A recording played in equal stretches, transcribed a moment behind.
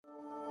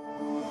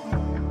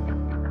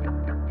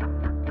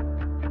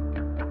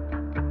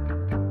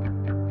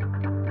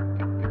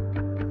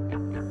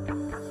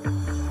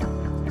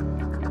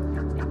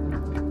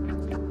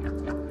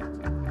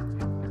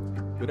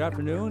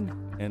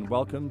afternoon, and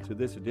welcome to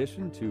this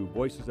edition to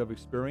Voices of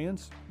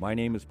Experience. My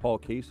name is Paul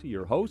Casey,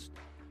 your host,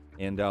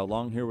 and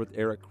along here with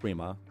Eric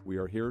Crema, we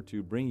are here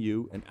to bring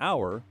you an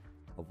hour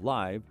of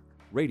live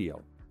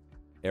radio.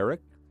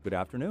 Eric, good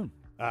afternoon.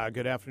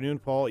 Good afternoon,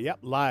 Paul. Yep,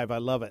 live. I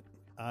love it.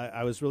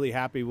 I was really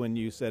happy when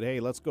you said, "Hey,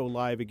 let's go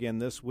live again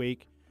this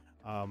week."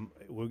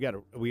 We got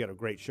a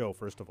great show.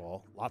 First of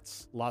all,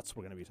 lots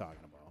we're going to be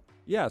talking about.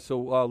 Yeah, so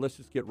let's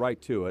just get right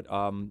to it.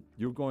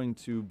 You're going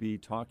to be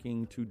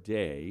talking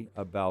today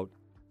about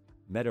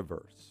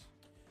metaverse.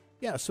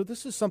 Yeah, so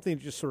this is something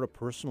that just sort of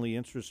personally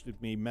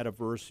interested me,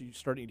 metaverse. You're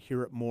starting to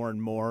hear it more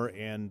and more,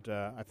 and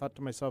I thought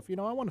to myself,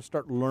 I want to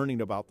start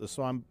learning about this.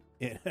 So I'm,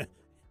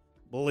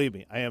 believe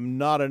me, I am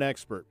not an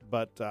expert,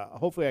 but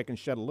hopefully I can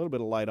shed a little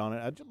bit of light on it.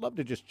 I'd love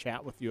to just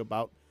chat with you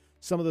about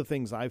some of the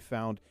things I've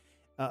found.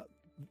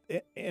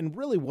 And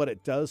really what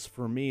it does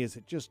for me is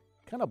it just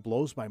kind of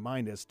blows my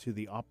mind as to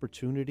the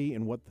opportunity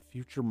and what the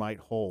future might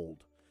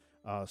hold.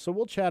 So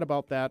we'll chat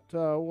about that,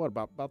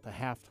 about the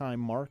halftime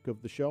mark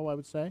of the show, I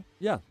would say?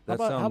 Yeah, that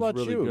sounds how about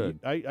really you? good.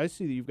 I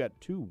see that you've got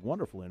two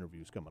wonderful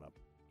interviews coming up.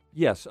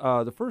 Yes,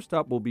 the first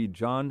up will be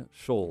John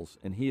Scholes,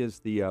 and he is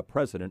the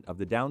president of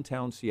the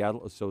Downtown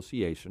Seattle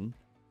Association.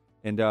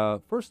 And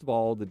first of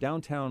all, the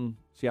Downtown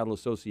Seattle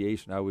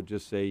Association, I would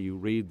just say you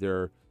read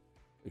their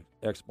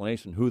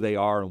explanation, who they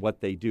are and what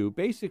they do.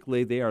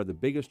 Basically, they are the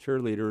biggest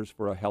cheerleaders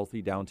for a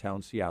healthy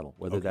downtown Seattle,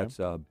 whether that's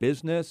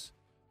business,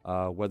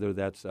 whether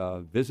that's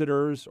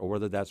visitors, or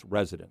whether that's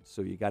residents.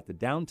 So you got the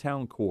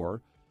downtown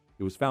core.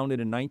 It was founded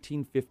in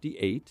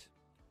 1958.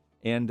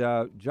 And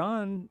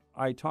John,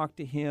 I talked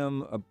to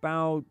him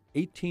about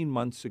 18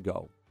 months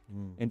ago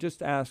and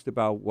just asked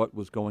about what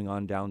was going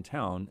on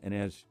downtown. And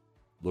as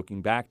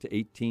looking back to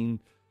 18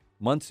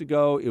 months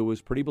ago, it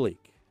was pretty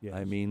bleak. Yes.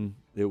 I mean,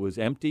 it was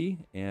empty,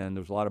 and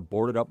there was a lot of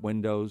boarded-up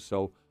windows.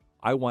 So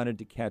I wanted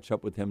to catch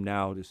up with him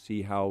now to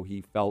see how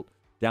he felt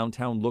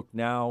downtown looked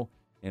now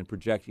and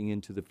projecting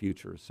into the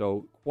future.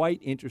 So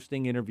quite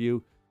interesting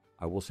interview.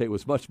 I will say it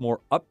was much more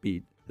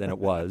upbeat than it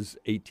was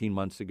 18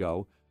 months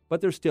ago,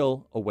 but there's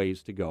still a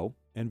ways to go.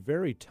 And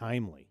very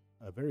timely,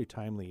 a very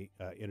timely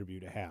interview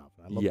to have.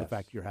 I love the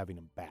fact you're having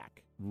him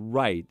back.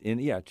 Right. And,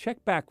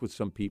 check back with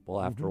some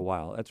people after a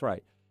while. That's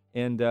right.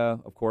 And,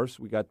 of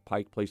course, we got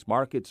Pike Place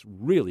Markets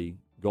really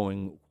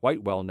going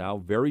quite well now,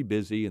 very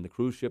busy, and the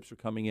cruise ships are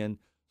coming in.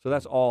 So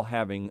that's all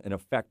having an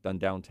effect on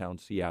downtown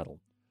Seattle.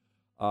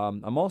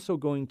 I'm also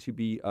going to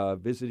be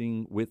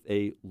visiting with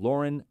a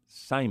Lauren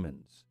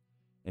Simons,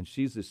 and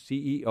she's the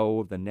CEO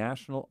of the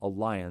National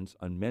Alliance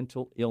on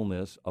Mental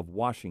Illness of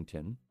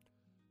Washington.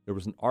 There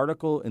was an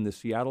article in the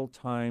Seattle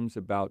Times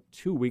about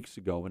 2 weeks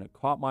ago, and it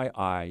caught my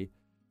eye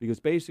because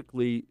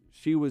basically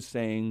she was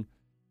saying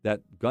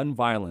that gun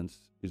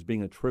violence is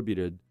being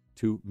attributed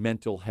to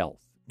mental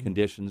health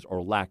conditions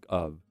or lack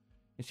of.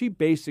 And she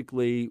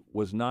basically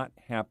was not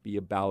happy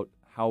about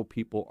how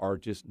people are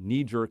just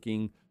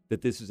knee-jerking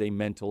that this is a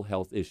mental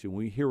health issue.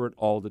 We hear it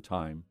all the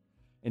time.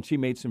 And she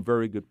made some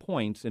very good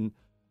points. And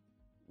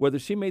whether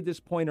she made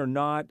this point or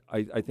not,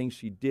 I think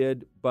she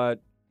did.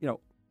 But,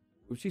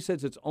 if she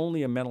says it's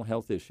only a mental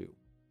health issue,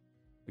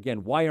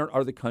 again, why aren't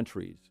other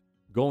countries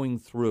going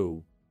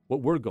through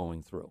what we're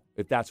going through,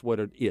 if that's what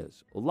it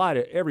is?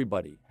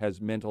 Everybody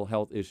has mental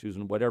health issues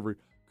in whatever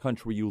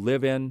country you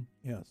live in.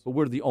 Yes. But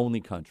we're the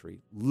only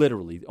country,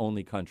 literally the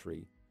only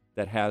country,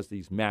 that has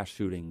these mass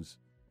shootings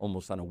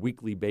almost on a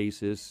weekly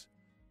basis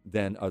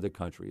than other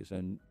countries.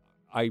 And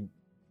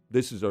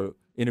this is an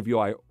interview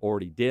I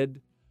already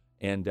did,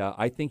 and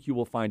I think you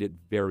will find it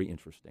very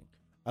interesting.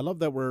 I love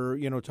that we're,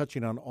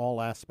 touching on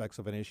all aspects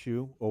of an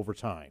issue over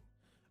time.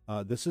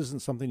 This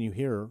isn't something you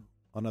hear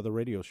on other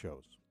radio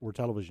shows or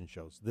television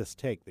shows, this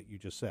take that you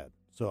just said.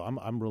 So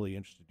I'm really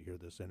interested to hear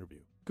this interview.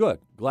 Good.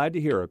 Glad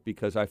to hear it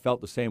because I felt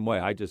the same way.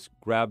 I just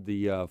grabbed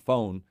the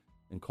phone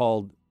and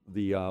called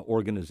the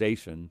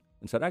organization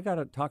and said, I got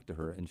to talk to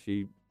her. And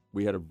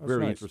we had a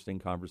very interesting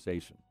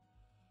conversation.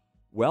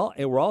 Well,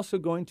 and we're also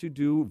going to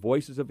do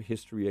Voices of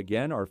History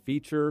again, our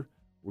feature.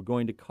 We're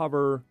going to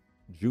cover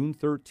June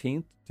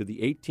 13th to the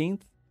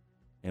 18th,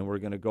 and we're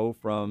going to go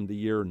from the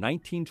year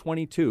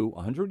 1922,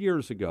 100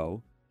 years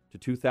ago, to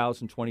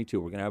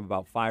 2022. We're going to have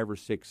about 5 or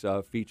 6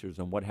 features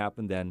on what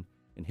happened then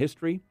in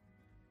history.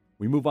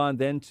 We move on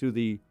then to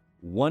the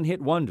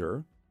one-hit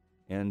wonder,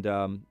 and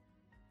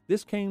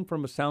this came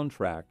from a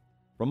soundtrack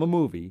from a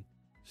movie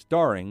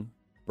starring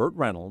Burt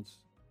Reynolds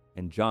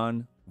and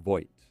Jon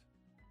Voight.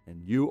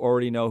 And you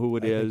already know who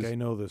it is. I think I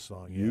know this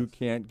song, You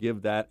can't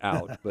give that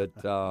out.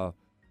 But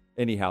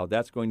anyhow,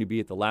 that's going to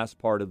be at the last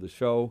part of the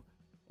show.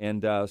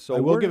 And so I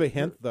will give a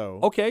hint, though.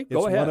 Okay,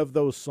 go ahead. It's one of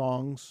those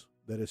songs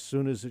that as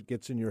soon as it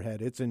gets in your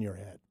head, it's in your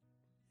head.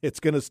 It's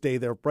going to stay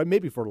there,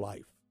 maybe for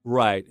life.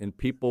 Right, and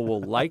people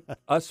will like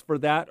us for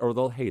that or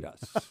they'll hate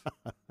us.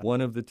 One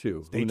of the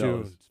two. Stay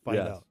tuned. Find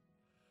out.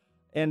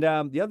 And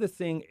the other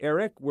thing,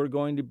 Eric, we're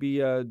going to be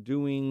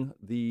doing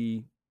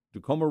the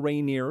Tacoma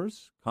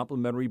Rainiers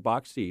complimentary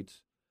box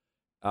seats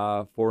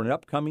for an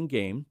upcoming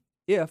game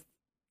if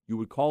you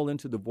would call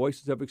into the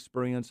Voices of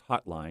Experience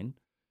hotline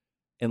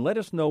and let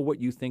us know what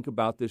you think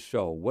about this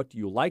show. What do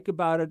you like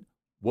about it?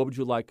 What would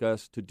you like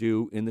us to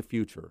do in the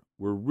future?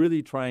 We're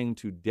really trying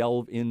to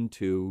delve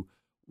into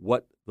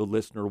what the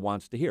listener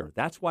wants to hear.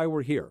 That's why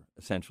we're here,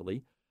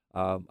 essentially.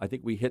 I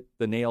think we hit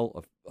the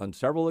nail on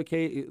several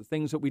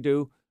things that we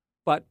do,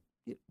 but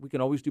we can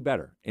always do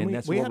better, and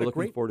that's what we're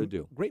looking forward to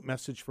do. Great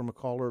message from a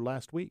caller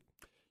last week.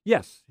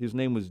 Yes, his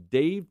name was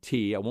Dave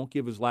T. I won't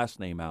give his last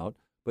name out,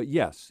 but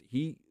yes,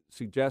 he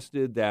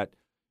suggested that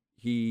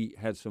he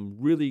had some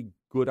really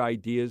good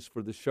ideas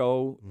for the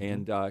show,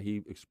 and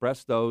he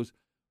expressed those.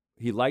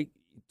 He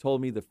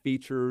told me the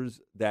features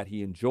that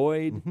he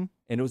enjoyed,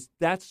 and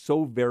that's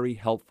so very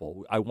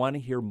helpful. I want to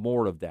hear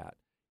more of that.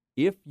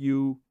 If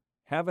you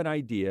have an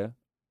idea,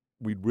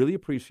 we'd really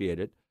appreciate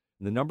it.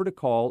 And the number to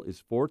call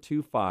is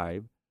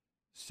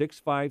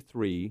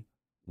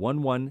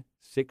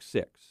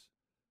 425-653-1166.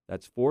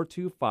 That's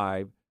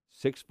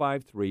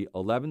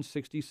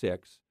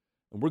 425-653-1166.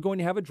 And we're going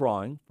to have a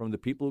drawing from the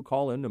people who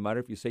call in, no matter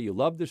if you say you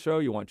love the show,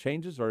 you want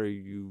changes, or are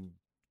you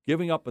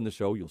giving up on the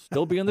show, you'll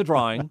still be in the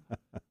drawing.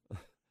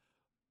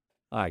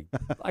 I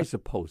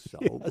suppose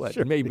so, but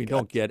sure, maybe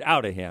don't get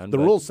out of hand. The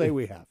rules say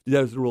we have to.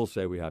 Yes, the rules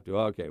say we have to.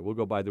 Okay, we'll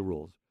go by the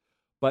rules.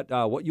 But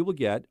what you will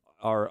get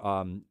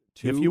are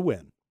if you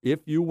win.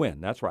 If you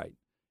win, that's right.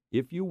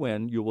 If you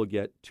win, you will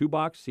get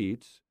 2-box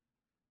seats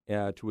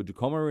to a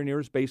Tacoma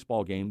Rainiers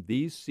baseball game.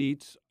 These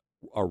seats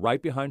are right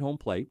behind home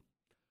plate.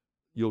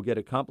 You'll get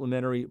a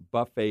complimentary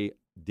buffet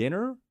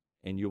dinner,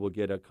 and you will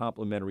get a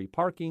complimentary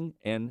parking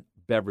and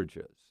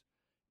beverages.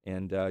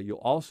 And you'll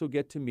also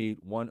get to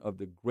meet one of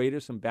the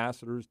greatest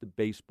ambassadors to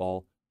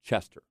baseball,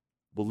 Chester.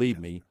 Believe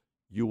me,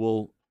 you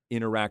will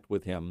interact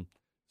with him,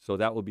 so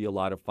that will be a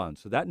lot of fun.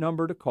 So that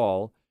number to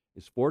call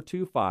is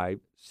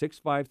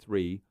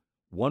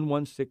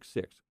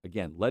 425-653-1166.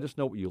 Again, let us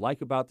know what you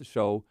like about the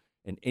show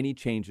and any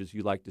changes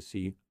you'd like to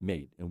see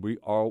made. And we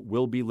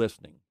will be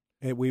listening.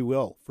 And we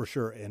will, for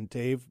sure. And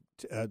Dave,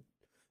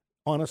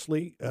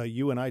 honestly,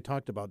 you and I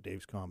talked about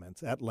Dave's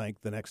comments at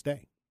length the next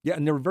day. Yeah,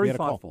 and they were very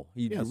thoughtful.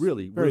 He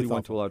really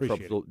went to a lot of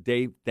trouble. So,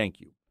 Dave, thank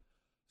you.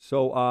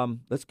 So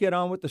let's get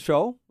on with the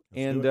show.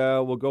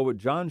 We'll go with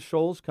John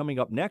Scholes coming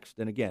up next.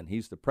 And again,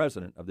 he's the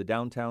president of the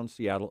Downtown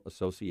Seattle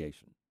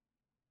Association.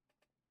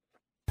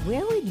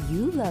 Where would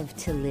you love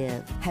to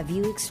live? Have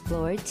you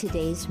explored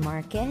today's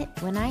market?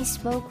 When I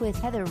spoke with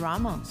Heather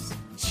Ramos,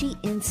 she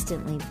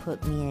instantly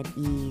put me at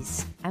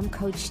ease. I'm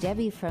Coach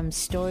Debbie from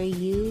Story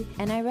U,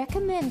 and I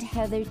recommend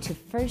Heather to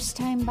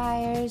first-time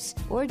buyers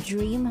or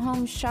dream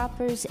home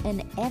shoppers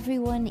and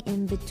everyone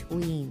in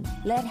between.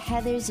 Let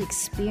Heather's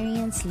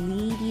experience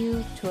lead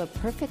you to a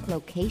perfect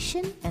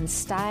location and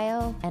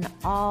style, and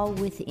all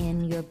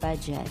within your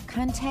budget.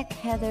 Contact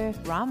Heather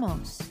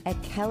Ramos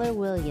at Keller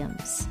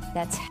Williams.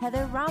 That's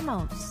Heather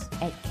Ramos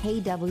at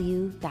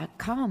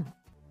kw.com.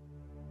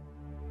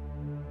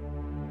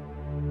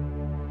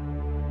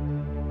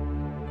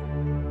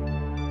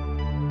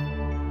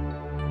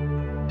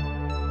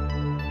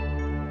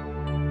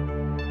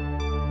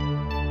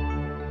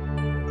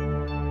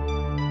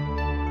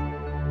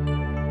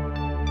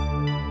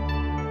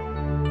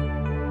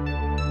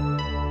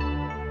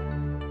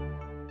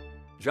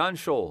 John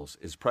Scholes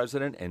is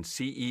president and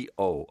CEO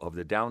of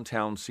the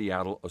Downtown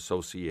Seattle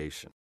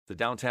Association. The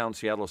Downtown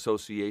Seattle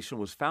Association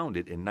was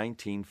founded in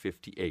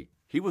 1958.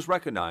 He was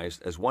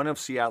recognized as one of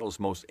Seattle's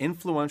most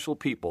influential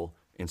people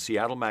in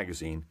Seattle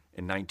Magazine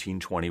in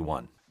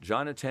 1921.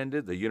 John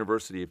attended the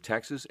University of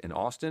Texas in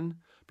Austin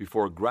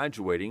before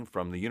graduating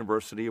from the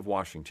University of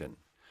Washington.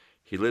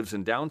 He lives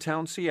in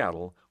downtown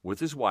Seattle with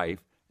his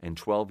wife and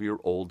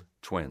 12-year-old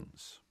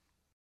twins.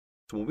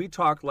 So when we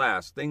talked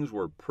last, things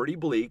were pretty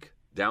bleak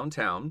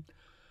downtown.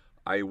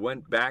 I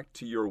went back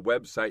to your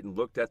website and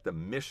looked at the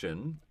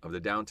mission of the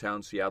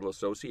Downtown Seattle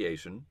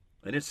Association,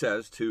 and it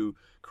says to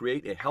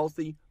create a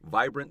healthy,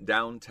 vibrant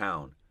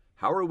downtown.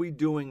 How are we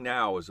doing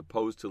now as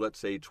opposed to, let's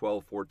say,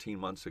 12, 14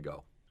 months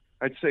ago?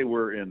 I'd say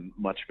we're in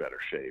much better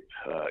shape,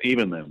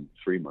 even than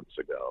 3 months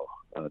ago.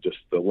 Just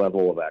the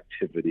level of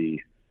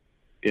activity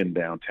in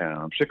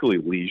downtown,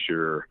 particularly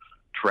leisure,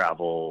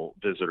 travel,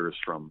 visitors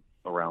from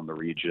around the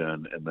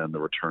region, and then the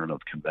return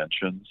of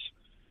conventions.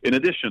 In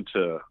addition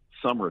to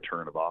some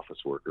return of office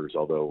workers,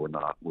 although we're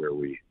not where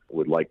we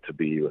would like to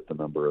be with the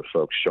number of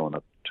folks showing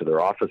up to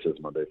their offices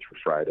Monday through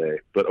Friday.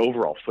 But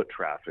overall foot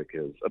traffic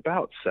is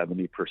about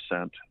 70%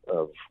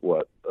 of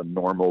what a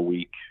normal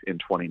week in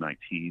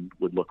 2019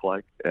 would look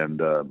like.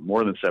 And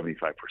more than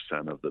 75%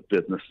 of the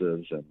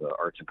businesses and the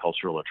arts and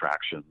cultural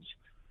attractions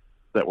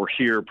that were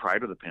here prior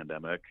to the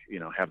pandemic,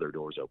 have their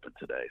doors open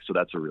today. So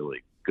that's a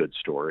really good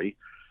story.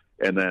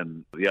 And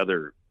then the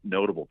other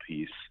notable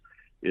piece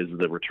is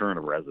the return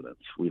of residents.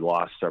 We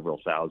lost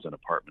several thousand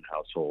apartment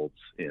households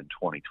in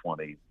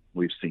 2020.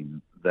 We've seen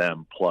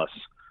them plus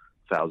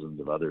thousands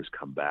of others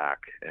come back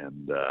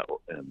and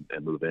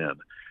move in.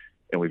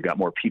 And we've got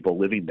more people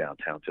living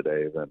downtown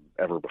today than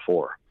ever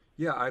before.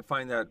 Yeah, I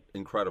find that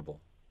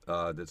incredible,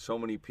 that so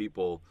many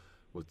people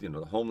with, the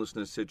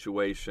homelessness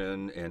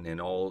situation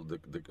and all the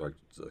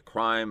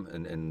crime,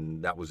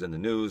 and that was in the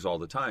news all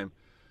the time,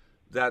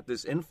 that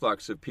this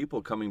influx of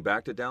people coming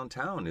back to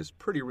downtown is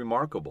pretty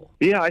remarkable.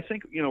 Yeah, I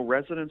think,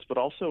 residents, but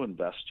also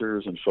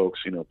investors and folks,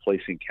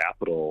 placing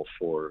capital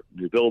for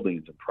new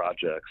buildings and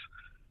projects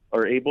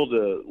are able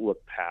to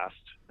look past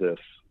this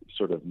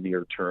sort of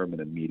near-term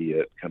and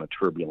immediate kind of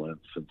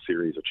turbulence and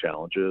series of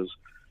challenges,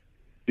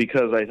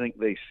 because I think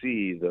they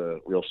see the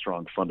real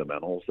strong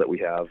fundamentals that we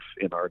have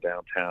in our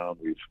downtown.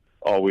 We've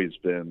always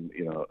been,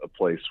 a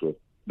place with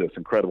this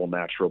incredible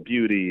natural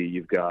beauty.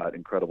 You've got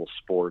incredible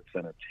sports,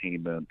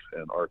 entertainment,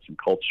 and arts and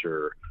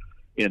culture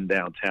in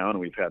downtown. And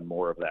we've had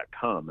more of that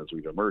come as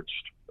we've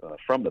emerged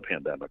from the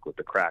pandemic with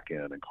the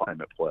Kraken and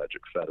Climate Pledge,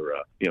 et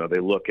cetera. They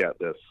look at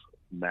this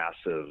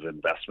massive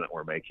investment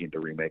we're making to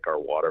remake our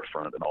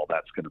waterfront and all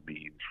that's going to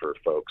mean for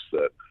folks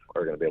that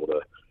are going to be able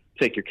to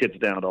take your kids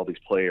down to all these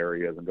play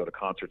areas and go to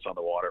concerts on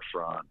the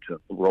waterfront,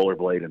 to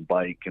rollerblade and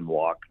bike and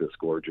walk this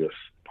gorgeous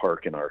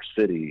park in our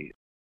city.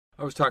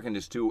 I was talking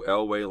to Stu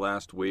Elway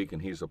last week,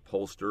 and he's a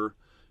pollster.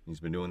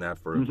 He's been doing that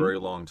for a very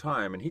long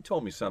time, and he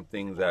told me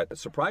something that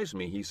surprised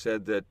me. He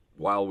said that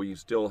while we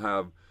still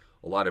have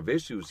a lot of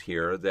issues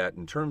here, that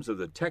in terms of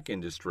the tech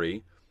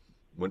industry,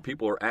 when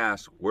people are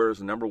asked where's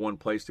the number one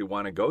place they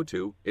want to go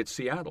to, it's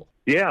Seattle.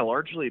 Yeah,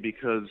 largely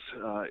because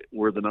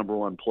we're the number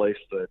one place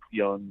that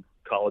young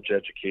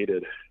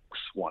college-educated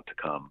want to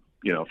come,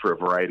 for a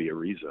variety of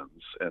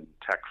reasons, and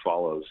tech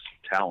follows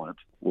talent.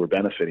 We're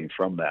benefiting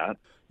from that.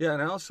 Yeah,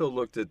 and I also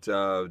looked at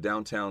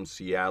downtown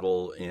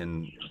Seattle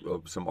in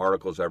some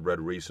articles I've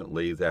read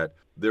recently that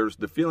there's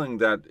the feeling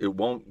that it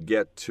won't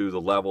get to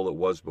the level it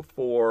was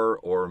before,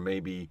 or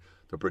maybe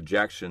the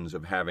projections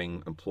of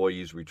having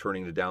employees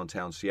returning to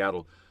downtown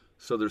Seattle.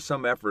 So there's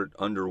some effort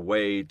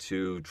underway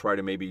to try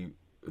to maybe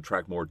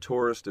attract more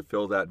tourists to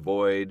fill that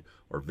void,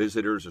 or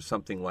visitors or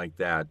something like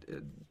that.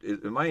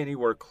 Am I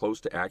anywhere close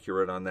to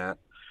accurate on that?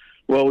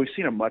 Well, we've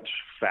seen a much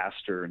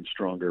faster and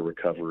stronger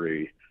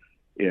recovery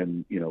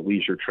in,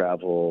 leisure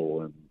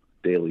travel and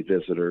daily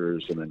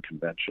visitors and then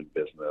convention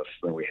business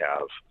than we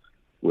have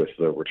with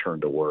the return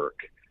to work.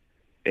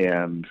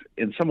 And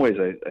in some ways,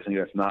 I think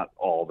that's not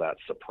all that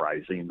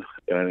surprising.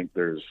 And I think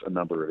there's a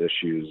number of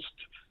issues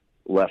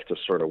left to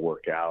sort of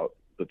work out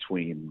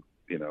between,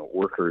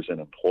 workers and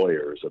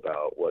employers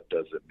about what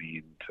does it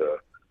mean to,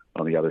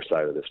 on the other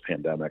side of this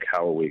pandemic,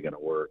 how are we going to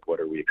work? What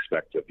do we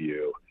expect of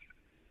you?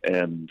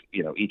 And,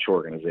 each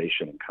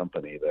organization and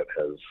company that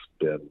has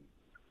been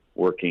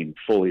working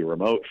fully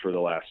remote for the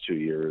last 2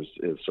 years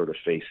is sort of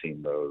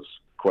facing those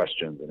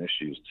questions and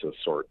issues to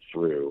sort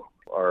through.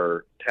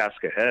 Our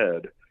task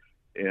ahead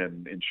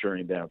in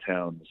ensuring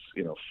downtown's,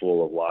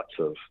 full of lots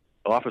of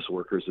office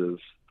workers is,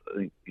 I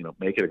think,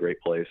 make it a great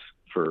place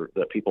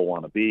that people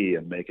want to be,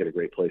 and make it a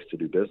great place to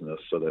do business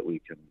so that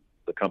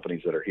the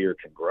companies that are here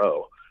can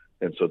grow.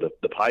 And so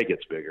the pie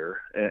gets bigger,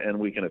 and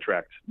we can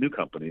attract new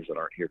companies that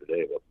aren't here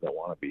today that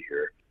want to be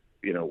here.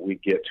 We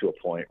get to a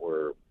point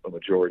where a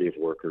majority of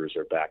workers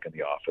are back in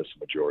the office a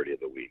majority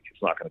of the week.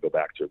 It's not going to go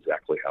back to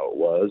exactly how it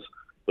was,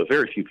 but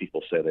very few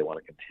people say they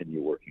want to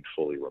continue working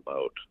fully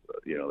remote.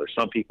 There's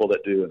some people that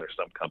do, and there's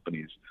some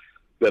companies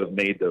that have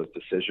made those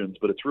decisions,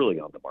 but it's really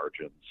on the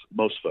margins.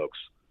 Most folks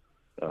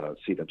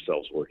see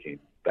themselves working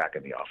back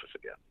in the office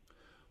again.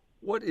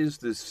 What is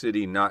the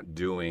city not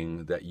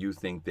doing that you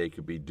think they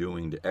could be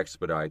doing to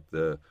expedite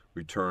the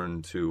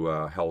return to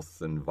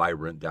health and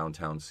vibrant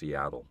downtown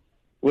Seattle?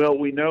 Well,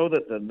 we know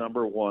that the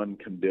number one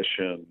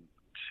condition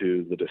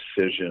to the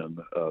decision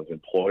of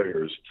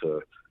employers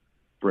to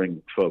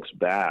bring folks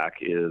back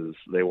is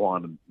they've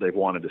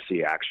wanted to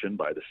see action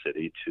by the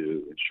city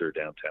to ensure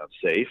downtown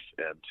safe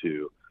and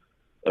to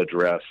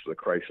address the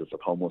crisis of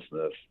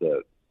homelessness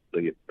that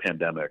the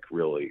pandemic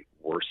really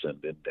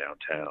worsened in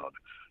downtown.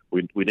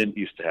 We didn't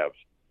used to have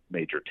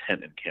major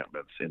tent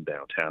encampments in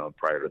downtown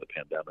prior to the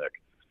pandemic.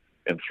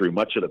 And through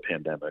much of the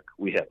pandemic,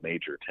 we had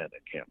major tent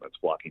encampments,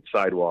 blocking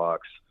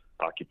sidewalks,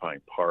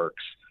 occupying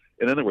parks.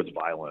 And then there was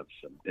violence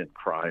and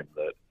crime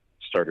that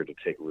started to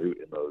take root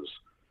in those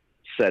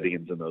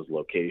settings and those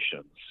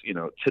locations.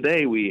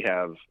 Today we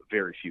have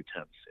very few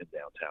tents in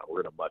downtown.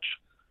 We're in a much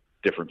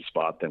different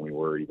spot than we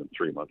were even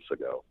 3 months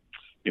ago.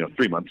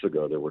 3 months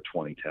ago, there were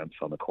 20 tents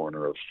on the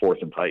corner of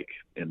 4th and Pike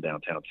in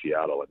downtown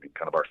Seattle.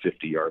 Kind of our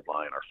 50-yard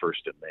line, our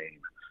First and Main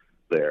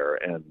there.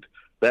 And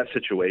that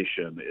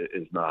situation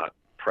is not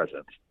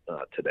present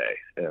today.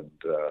 And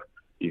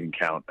you can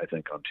count, I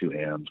think, on two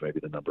hands, maybe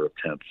the number of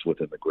tents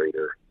within the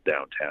greater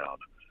downtown,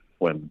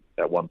 when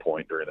at one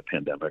point during the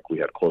pandemic, we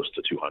had close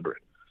to 200.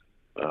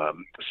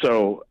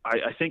 So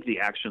I think the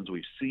actions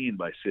we've seen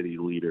by city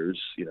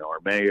leaders, our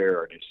mayor,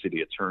 our new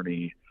city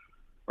attorney,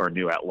 our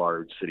new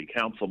at-large city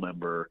council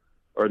member,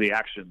 are the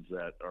actions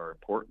that are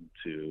important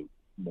to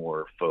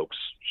more folks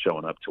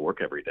showing up to work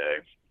every day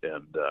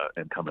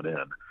and coming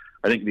in.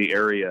 I think the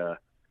area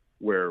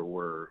where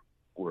we're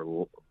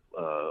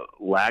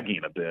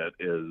lagging a bit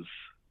is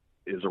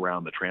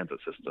around the transit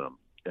system,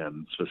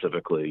 and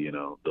specifically,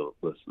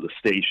 the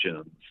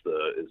stations.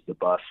 Is the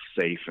bus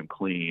safe and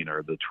clean,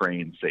 or the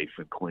train safe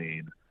and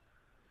clean?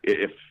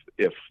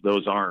 If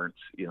those aren't,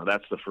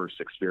 that's the first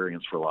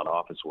experience for a lot of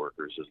office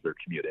workers is their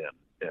commute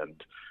in.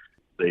 And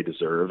they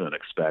deserve and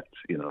expect,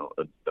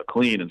 a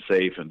clean and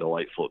safe and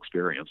delightful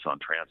experience on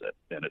transit.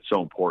 And it's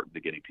so important to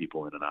getting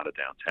people in and out of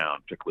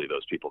downtown, particularly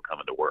those people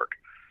coming to work.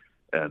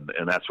 And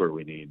that's where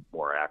we need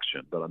more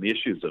action. But on the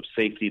issues of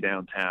safety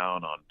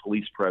downtown, on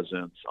police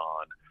presence,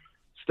 on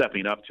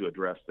stepping up to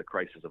address the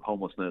crisis of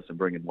homelessness and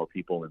bringing more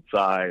people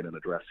inside and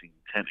addressing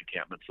tent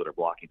encampments that are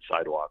blocking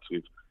sidewalks,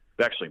 we've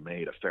actually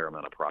made a fair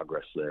amount of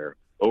progress there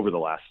over the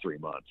last 3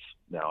 months.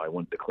 Now, I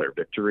wouldn't declare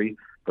victory,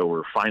 but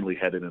we're finally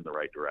headed in the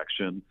right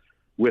direction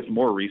with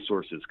more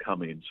resources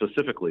coming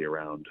specifically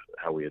around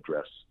how we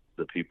address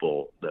the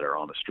people that are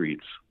on the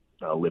streets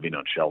living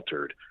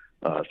unsheltered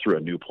through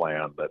a new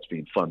plan that's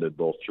being funded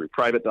both through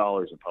private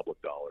dollars and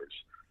public dollars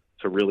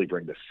to really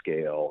bring to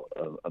scale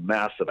a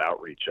massive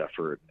outreach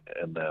effort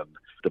and then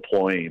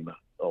deploying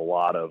a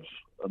lot of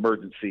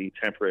emergency,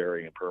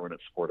 temporary, and permanent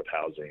supportive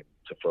housing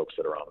to folks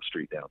that are on the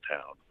street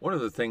downtown. One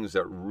of the things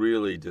that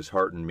really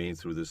disheartened me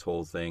through this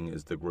whole thing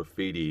is the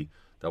graffiti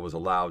that was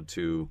allowed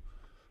to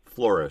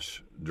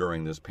flourish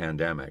during this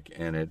pandemic.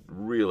 And it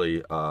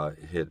really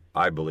hit,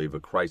 I believe, a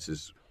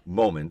crisis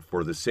moment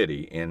for the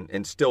city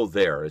and still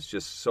there. It's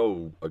just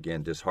so,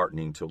 again,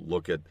 disheartening to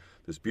look at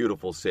this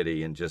beautiful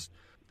city and just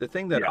the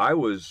thing that I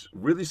was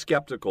really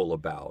skeptical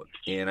about,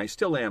 and I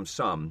still am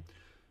some,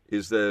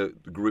 is the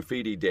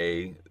graffiti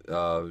day,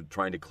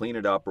 trying to clean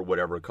it up or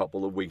whatever a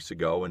couple of weeks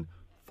ago, and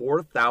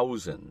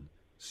 4,000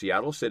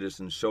 Seattle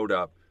citizens showed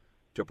up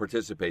to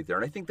participate there.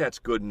 And I think that's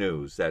good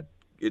news, that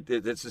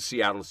it's the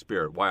Seattle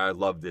spirit, why I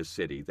love this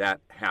city.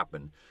 That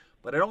happened.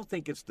 But I don't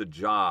think it's the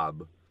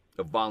job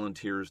of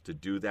volunteers to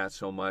do that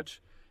so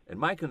much. And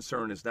my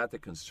concern is not the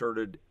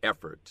concerted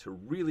effort to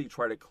really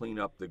try to clean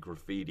up the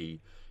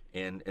graffiti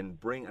and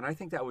bring, and I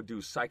think that would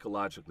do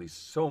psychologically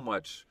so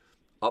much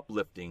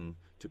uplifting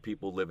to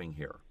people living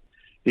here.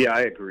 Yeah,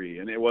 I agree.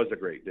 And it was a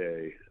great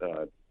day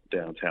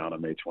downtown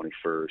on May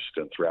 21st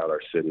and throughout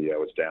our city. I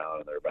was down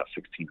and there were about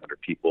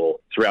 1,600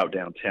 people throughout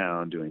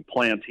downtown doing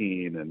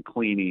planting and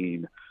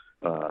cleaning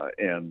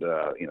and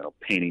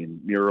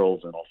painting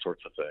murals and all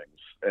sorts of things.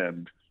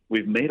 And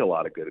we've made a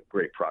lot of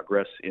great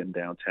progress in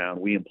downtown.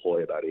 We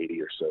employ about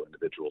 80 or so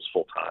individuals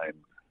full-time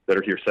that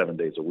are here 7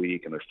 days a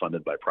week, and they're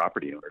funded by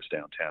property owners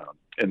downtown.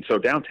 And so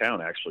downtown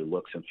actually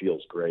looks and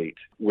feels great.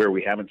 Where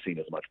we haven't seen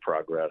as much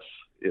progress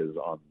is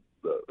on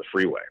the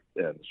freeway,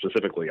 and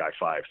specifically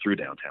I-5 through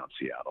downtown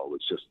Seattle,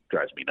 which just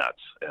drives me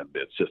nuts. And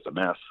it's just a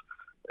mess.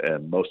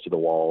 And most of the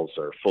walls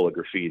are full of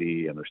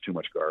graffiti, and there's too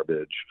much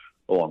garbage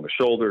along the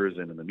shoulders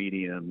and in the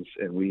medians.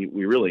 And we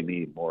really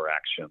need more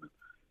action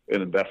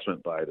and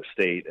investment by the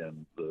state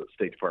and the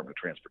State Department of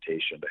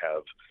Transportation to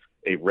have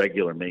a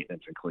regular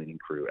maintenance and cleaning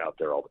crew out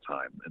there all the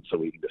time. And so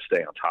we need to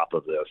stay on top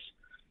of this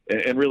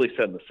and really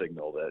send the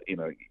signal that,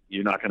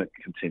 you're not going to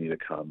continue to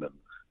come and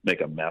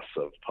make a mess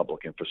of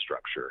public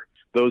infrastructure.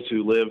 Those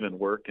who live and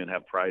work and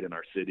have pride in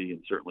our city,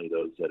 and certainly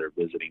those that are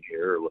visiting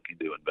here or looking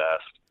to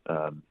invest,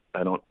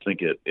 I don't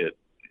think it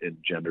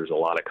engenders a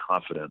lot of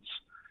confidence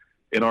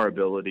in our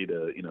ability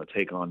to,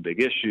 take on big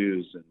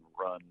issues and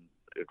run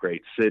a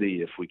great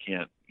city if we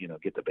can't,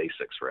 get the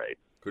basics right.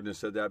 Couldn't have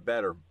said that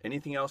better.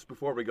 Anything else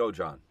before we go,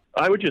 John?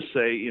 I would just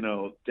say,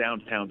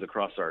 downtowns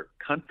across our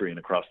country and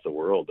across the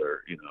world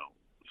are,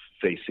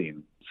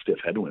 facing stiff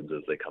headwinds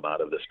as they come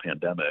out of this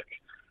pandemic.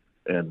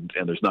 And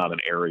there's not an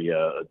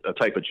area, a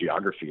type of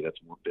geography that's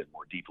been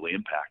more deeply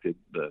impacted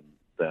than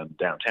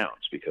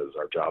downtowns, because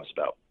our job's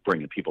about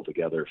bringing people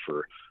together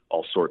for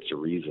all sorts of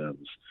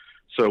reasons.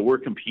 So we're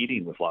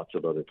competing with lots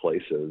of other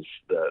places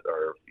that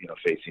are,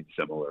 facing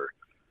similar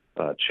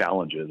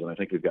challenges. And I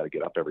think we've got to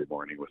get up every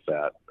morning with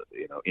that,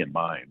 in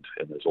mind.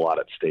 And there's a lot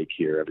at stake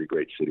here. Every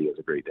great city has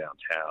a great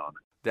downtown.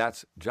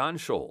 That's John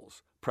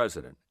Scholes,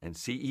 President and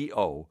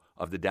CEO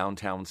of the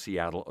Downtown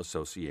Seattle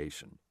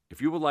Association.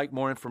 If you would like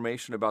more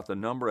information about the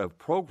number of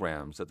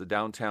programs that the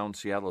Downtown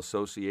Seattle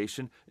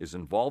Association is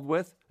involved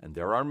with, and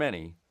there are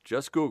many,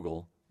 just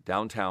Google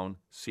Downtown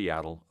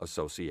Seattle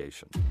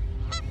Association.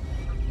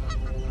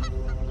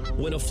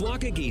 When a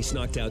flock of geese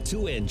knocked out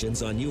two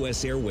engines on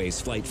U.S.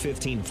 Airways Flight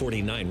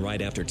 1549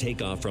 right after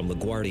takeoff from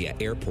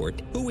LaGuardia Airport,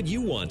 who would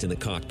you want in the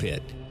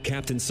cockpit?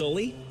 Captain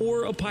Sully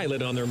or a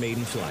pilot on their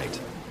maiden flight?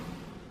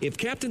 If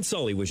Captain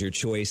Sully was your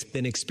choice,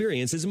 then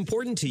experience is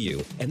important to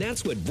you. And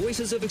that's what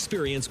Voices of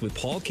Experience with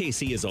Paul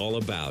Casey is all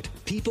about.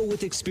 People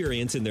with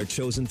experience in their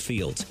chosen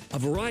fields. A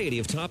variety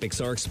of topics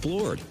are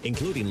explored,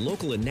 including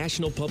local and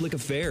national public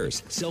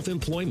affairs,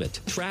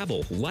 self-employment,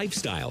 travel,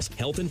 lifestyles,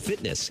 health and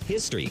fitness,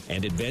 history,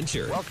 and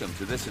adventure. Welcome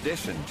to this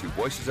edition to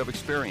Voices of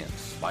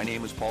Experience. My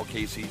name is Paul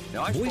Casey.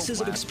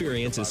 Voices of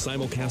Experience is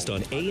simulcast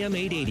on AM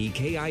 880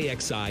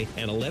 KIXI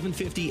and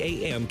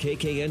 1150 AM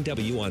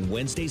KKNW on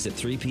Wednesdays at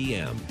 3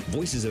 p.m.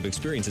 Voices of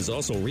Experience is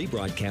also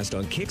rebroadcast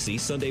on Kixie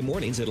Sunday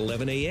mornings at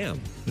 11 a.m.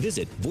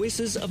 Visit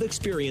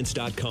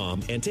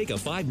voicesofexperience.com and take a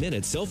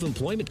 5-minute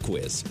self-employment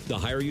quiz. The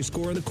higher you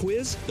score on the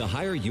quiz, the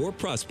higher your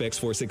prospects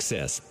for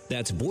success.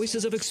 That's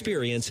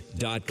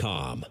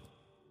voicesofexperience.com.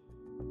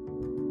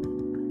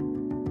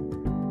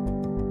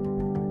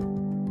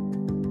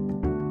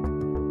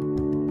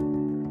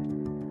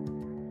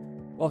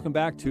 Welcome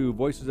back to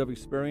Voices of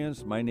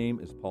Experience. My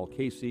name is Paul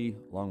Casey,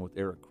 along with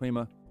Eric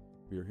Krema.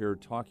 We're here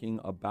talking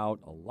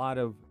about a lot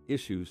of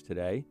issues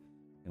today,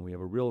 and we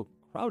have a real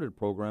crowded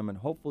program and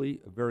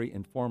hopefully a very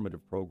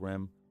informative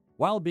program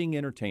while being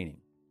entertaining.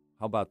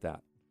 How about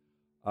that?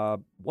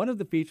 One of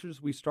the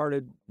features we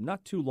started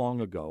not too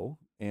long ago,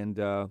 and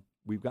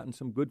we've gotten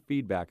some good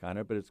feedback on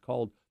it, but it's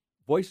called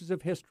Voices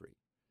of History.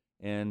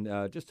 And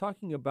just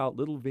talking about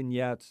little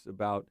vignettes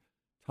about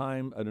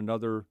time at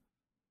another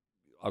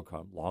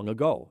long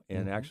ago.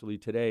 And actually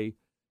today,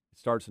 it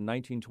starts in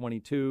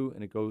 1922,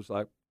 and it goes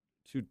like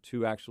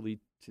to actually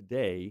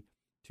today,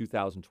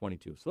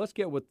 2022. So let's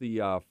get with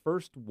the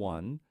first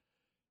one,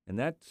 and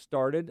that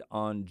started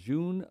on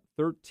June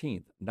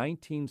 13th,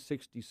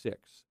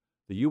 1966.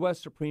 The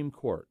U.S. Supreme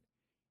Court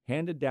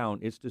handed down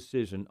its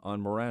decision on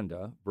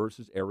Miranda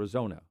versus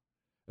Arizona,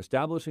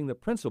 establishing the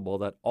principle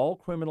that all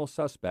criminal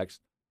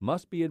suspects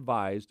must be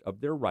advised of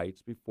their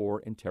rights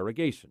before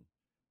interrogation.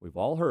 We've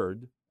all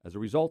heard, as a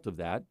result of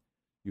that,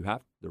 you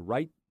have the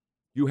right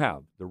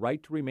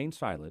to remain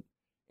silent.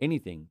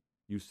 Anything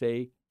you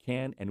say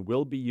can and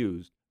will be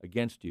used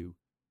against you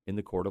in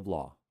the court of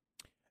law.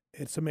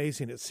 It's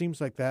amazing. It seems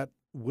like that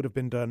would have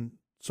been done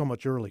so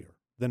much earlier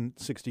than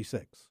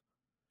 66.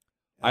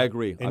 I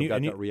agree. I've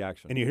got that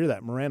reaction. And you hear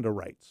that, Miranda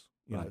rights.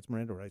 Right. It's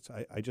Miranda rights.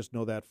 I just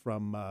know that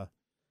from,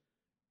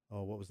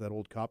 what was that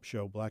old cop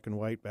show, Black and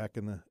White, back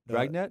in the...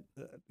 Dragnet?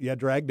 Yeah,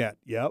 Dragnet.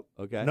 Yep.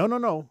 Okay.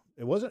 No.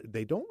 It wasn't.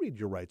 They don't read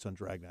your rights on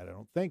Dragnet, I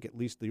don't think, at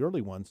least the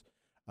early ones.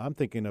 I'm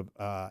thinking of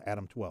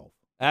Adam 12.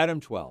 Adam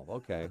 12,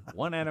 okay.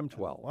 One Adam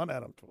 12. One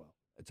Adam 12.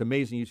 It's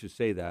amazing you should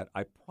say that.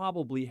 I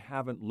probably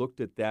haven't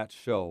looked at that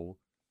show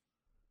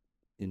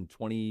in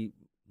 40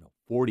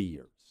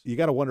 years. You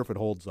got to wonder if it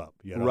holds up.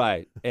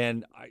 Right.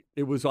 And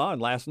it was on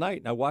last night,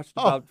 and I watched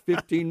about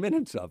 15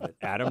 minutes of it.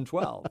 Adam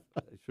 12.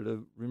 I should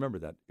have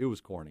remembered that. It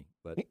was corny,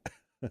 but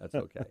that's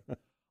okay.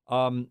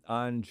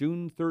 On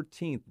June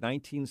 13th,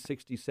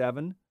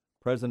 1967,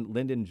 President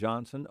Lyndon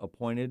Johnson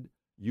appointed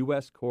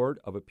U.S. Court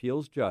of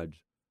Appeals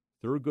Judge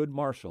Thurgood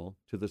Marshall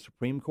to the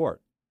Supreme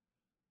Court.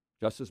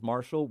 Justice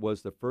Marshall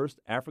was the first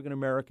African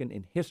American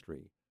in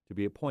history to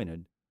be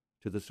appointed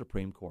to the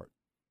Supreme Court.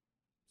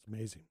 It's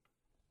amazing.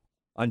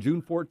 On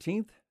June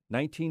 14th,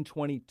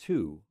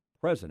 1922,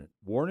 President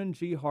Warren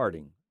G.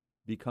 Harding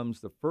becomes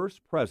the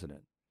first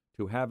president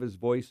to have his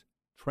voice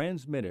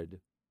transmitted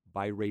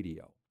by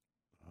radio.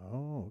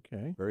 Oh,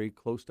 okay. Very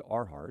close to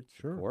our hearts,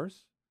 Sure. Of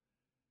course.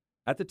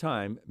 At the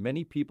time,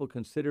 many people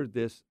considered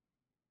this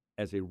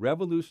as a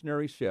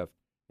revolutionary shift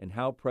in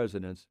how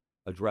presidents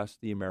address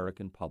the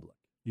American public.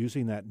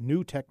 Using that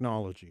new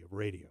technology of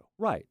radio.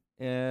 Right.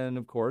 And,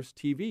 of course,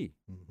 TV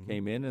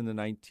came in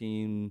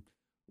the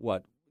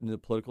in the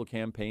political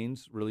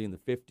campaigns, really in the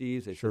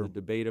 50s. They Sure. said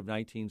the debate of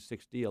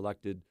 1960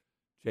 elected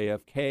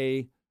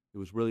JFK. It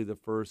was really the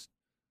first.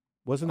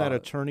 Wasn't that a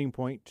turning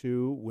point,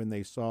 too, when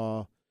they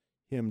saw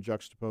him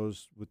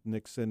juxtaposed with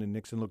Nixon, and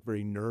Nixon looked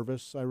very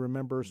nervous, I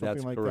remember, something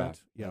That's like correct.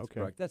 that? Yeah, That's okay.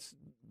 correct. That's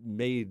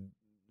made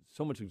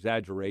so much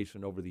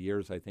exaggeration over the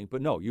years, I think.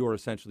 But no, you are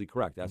essentially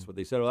correct. That's what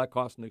they said. Oh, that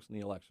cost Nixon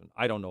the election.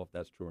 I don't know if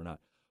that's true or not.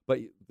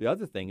 But the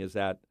other thing is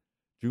that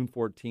June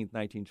 14th,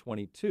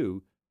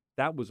 1922,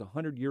 that was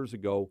 100 years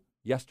ago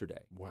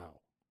yesterday.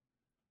 Wow.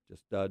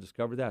 Just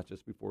discovered that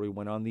just before we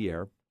went on the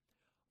air.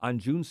 On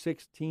June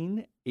 16,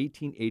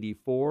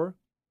 1884,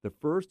 the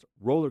first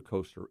roller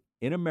coaster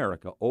in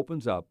America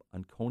opens up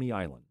on Coney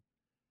Island.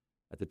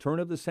 At the turn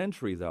of the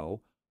century,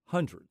 though,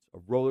 hundreds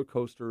of roller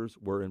coasters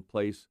were in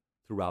place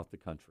throughout the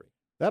country.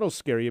 That'll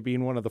scare you,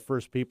 being one of the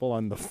first people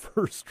on the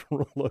first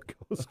roller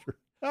coaster.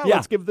 Yeah.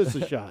 Let's give this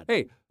a shot.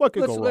 Hey, what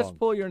could go wrong? Let's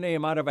pull your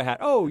name out of a hat.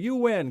 Oh, you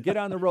win. Get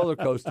on the roller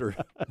coaster.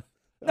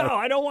 No,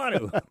 I don't want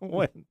to.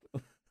 Win.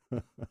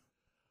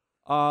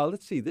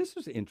 Let's see. This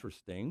is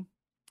interesting.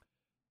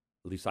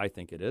 At least I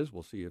think it is.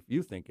 We'll see if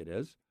you think it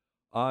is.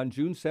 On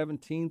June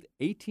 17th,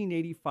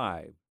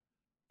 1885,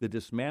 the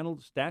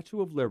dismantled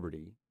Statue of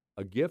Liberty,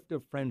 a gift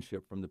of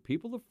friendship from the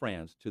people of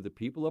France to the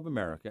people of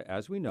America,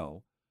 as we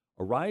know,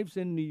 arrives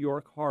in New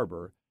York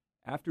Harbor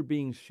after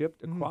being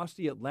shipped across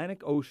the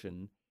Atlantic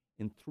Ocean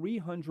in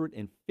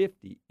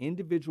 350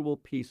 individual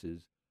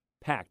pieces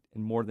packed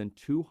in more than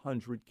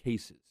 200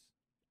 cases.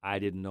 I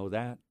didn't know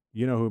that.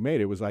 You know who made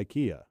it? It was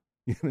IKEA.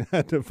 You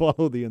had to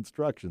follow the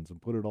instructions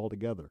and put it all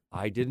together.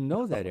 I didn't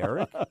know that,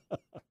 Eric.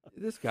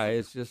 This guy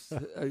is just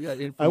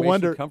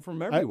information come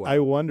from everywhere. I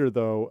wonder,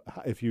 though,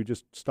 if you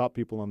just stop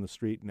people on the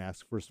street and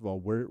ask, first of all,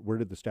 where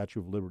did the Statue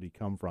of Liberty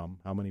come from?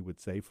 How many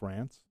would say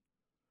France?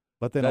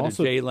 But then that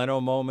also a Jay Leno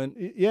moment.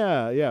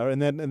 Yeah,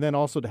 and then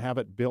also to have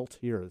it built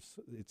here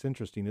it's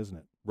interesting, isn't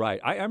it? Right.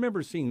 I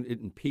remember seeing it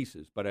in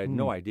pieces, but I had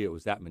no idea it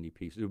was that many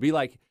pieces. It would be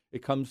like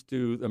it comes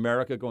to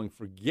America going,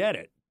 forget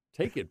it.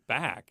 Take it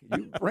back.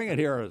 You bring it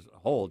here as a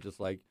whole, just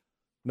like...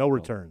 No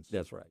returns.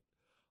 That's right.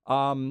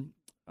 On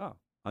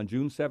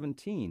June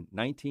 17,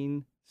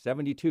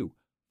 1972,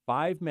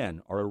 5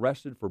 men are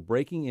arrested for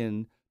breaking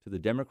in to the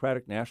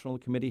Democratic National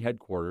Committee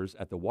headquarters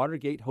at the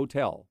Watergate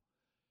Hotel.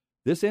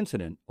 This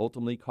incident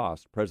ultimately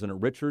cost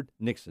President Richard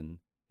Nixon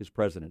his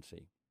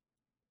presidency.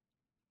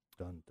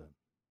 Dun, dun.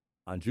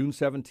 On June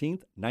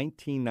 17th,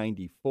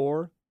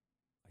 1994,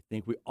 I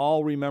think we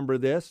all remember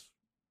this.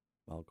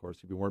 Well, of course,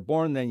 if you weren't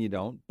born then, you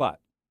don't. But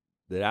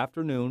that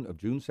afternoon of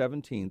June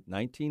 17th,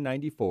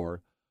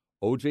 1994,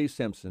 O.J.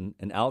 Simpson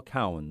and Al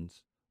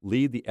Cowens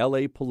lead the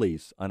L.A.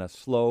 police on a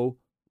slow,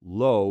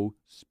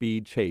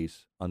 low-speed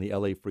chase on the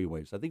L.A.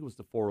 freeways. I think it was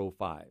the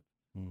 405.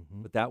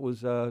 Mm-hmm. But that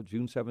was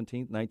June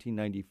 17th,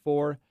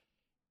 1994.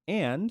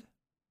 And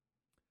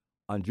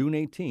on June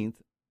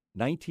 18th,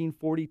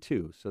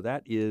 1942, so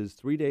that is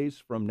 3 days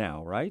from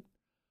now, right?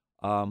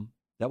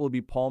 That will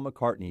be Paul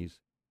McCartney's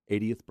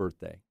 80th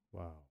birthday.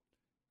 Wow.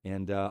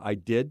 And I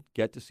did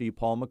get to see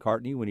Paul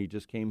McCartney when he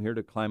just came here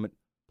to Climate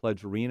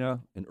Pledge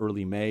Arena in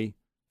early May.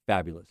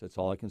 Fabulous. That's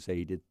all I can say.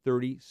 He did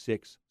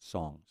 36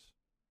 songs.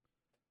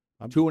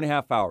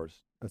 2.5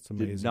 hours. That's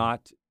amazing. Did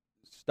not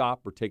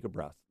stop or take a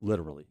breath,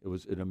 literally. It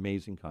was an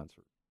amazing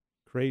concert.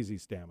 Crazy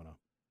stamina.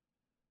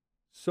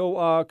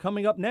 So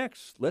coming up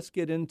next, let's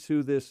get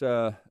into this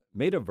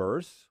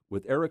metaverse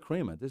with Eric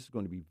Kramer. This is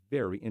going to be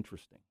very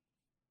interesting.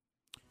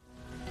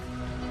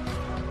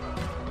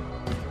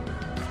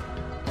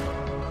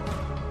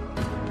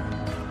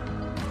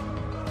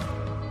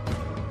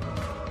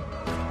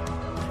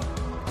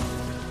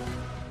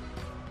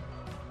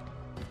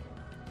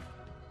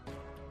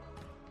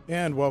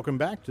 And welcome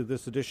back to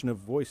this edition of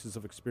Voices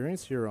of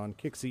Experience here on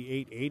Kixie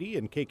 880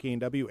 and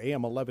KKNW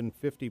AM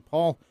 1150.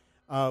 Paul,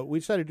 we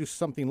decided to do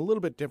something a little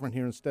bit different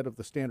here instead of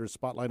the standard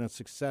Spotlight on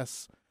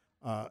Success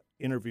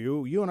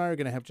interview. You and I are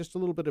going to have just a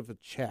little bit of a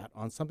chat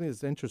on something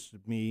that's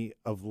interested me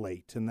of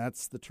late, and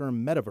that's the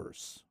term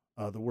metaverse,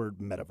 the word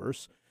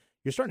metaverse.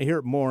 You're starting to hear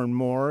it more and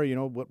more, you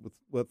know,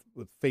 with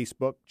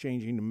Facebook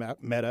changing to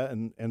Meta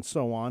and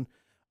so on.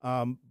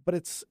 But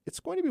it's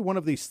going to be one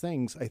of these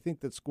things, I think,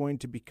 that's going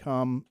to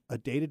become a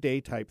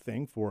day-to-day type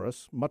thing for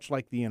us, much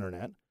like the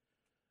internet.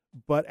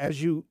 But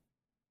as you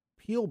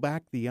peel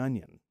back the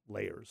onion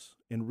layers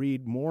and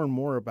read more and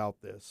more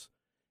about this,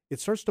 it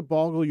starts to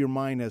boggle your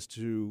mind as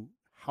to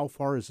how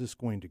far is this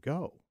going to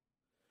go.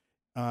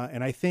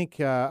 And I think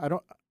I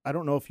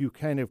don't know if you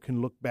kind of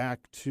can look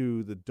back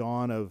to the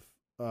dawn of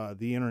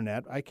the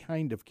internet. I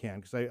kind of can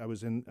because I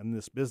was in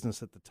this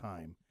business at the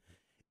time.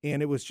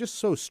 And it was just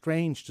so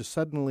strange to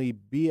suddenly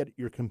be at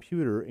your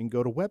computer and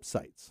go to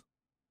websites,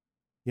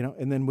 you know,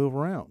 and then move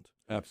around.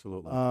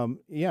 Absolutely.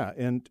 Yeah,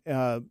 and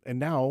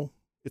now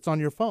it's on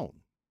your phone.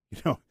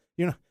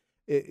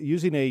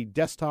 Using a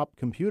desktop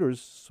computer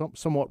is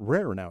somewhat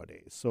rare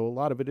nowadays. So a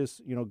lot of it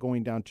is, you know,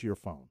 going down to your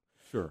phone.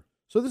 Sure.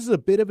 So this is a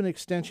bit of an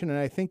extension, and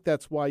I think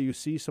that's why you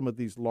see some of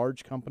these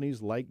large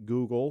companies like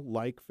Google,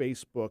 like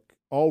Facebook,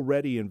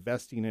 already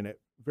investing in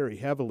it very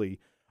heavily.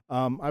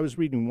 I was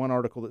reading one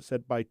article that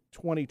said by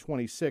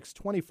 2026,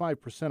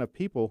 25% of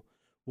people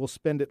will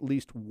spend at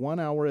least 1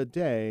 hour a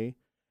day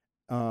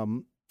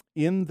in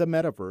the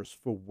metaverse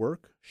for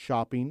work,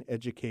 shopping,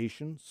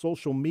 education,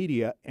 social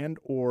media, and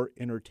or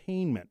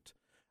entertainment.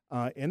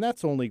 And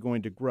that's only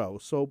going to grow.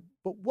 So,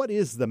 but what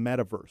is the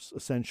metaverse,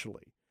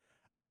 essentially?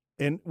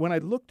 And when I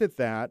looked at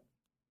that,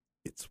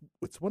 it's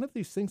one of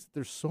these things that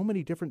there's so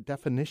many different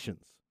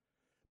definitions.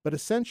 But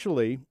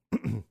essentially,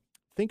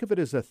 think of it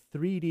as a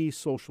 3D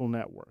social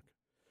network.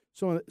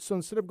 So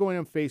instead of going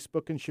on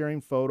Facebook and sharing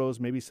photos,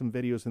 maybe some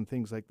videos and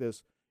things like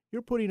this,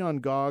 you're putting on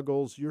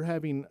goggles, you're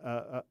having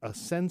a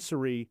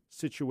sensory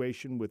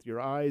situation with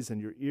your eyes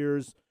and your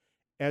ears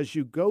as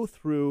you go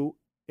through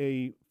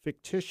a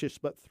fictitious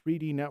but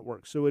 3D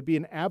network. So it would be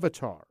an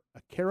avatar,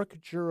 a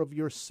caricature of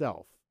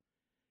yourself.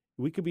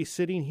 We could be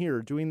sitting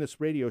here doing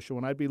this radio show,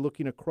 and I'd be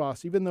looking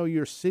across. Even though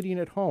you're sitting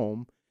at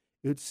home,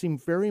 it would seem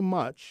very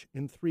much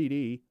in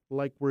 3D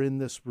like we're in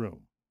this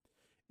room.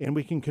 And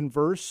we can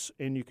converse,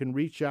 and you can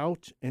reach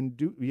out and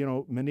do, you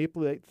know,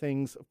 manipulate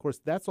things. Of course,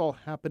 that's all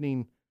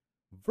happening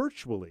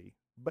virtually,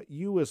 but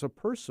you as a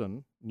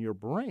person, in your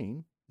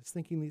brain, is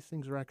thinking these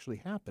things are actually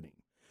happening.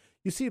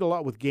 You see it a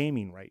lot with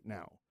gaming right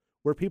now,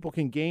 where people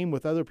can game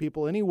with other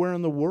people anywhere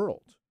in the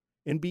world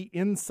and be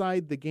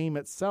inside the game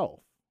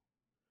itself.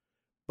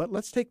 But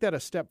let's take that a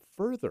step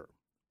further.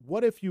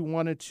 What if you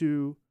wanted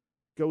to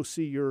go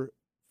see your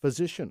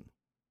physician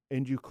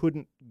and you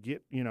couldn't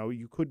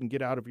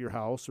get out of your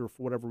house, or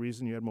for whatever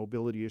reason you had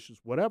mobility issues,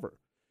 whatever?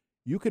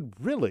 You could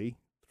really,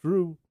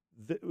 through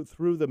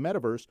the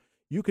metaverse,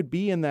 you could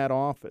be in that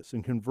office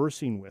and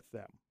conversing with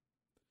them.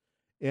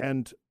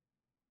 And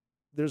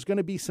there's going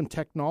to be some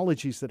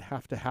technologies that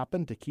have to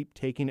happen to keep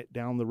taking it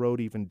down the road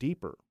even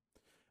deeper.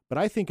 But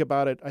I think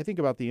about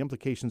the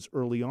implications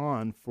early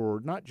on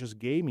for not just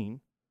gaming,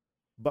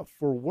 but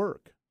for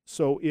work.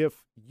 So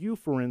if you,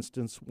 for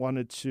instance,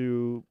 wanted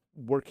to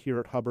work here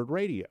at Hubbard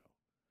Radio,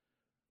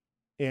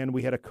 and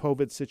we had a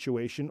COVID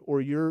situation,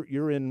 or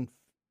you're in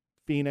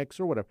Phoenix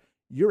or whatever,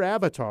 your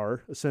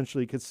avatar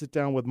essentially could sit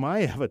down with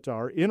my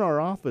avatar in our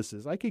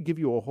offices. I could give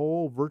you a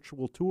whole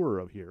virtual tour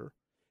of here,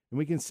 and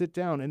we can sit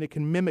down, and it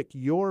can mimic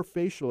your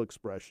facial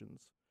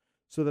expressions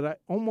so that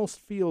it almost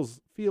feels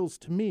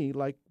to me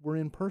like we're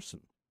in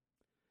person.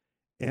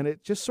 And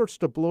it just starts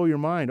to blow your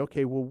mind.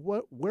 Okay,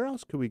 well, where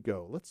else could we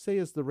go? Let's say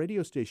as the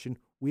radio station,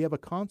 we have a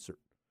concert.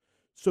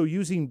 So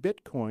using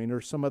Bitcoin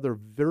or some other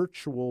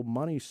virtual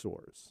money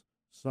source,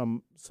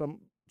 some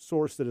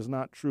source that is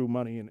not true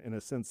money in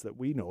a sense that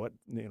we know it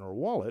in our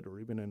wallet or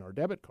even in our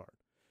debit card,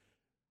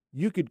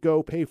 you could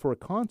go pay for a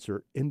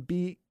concert and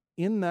be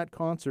in that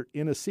concert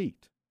in a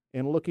seat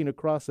and looking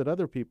across at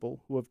other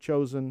people who have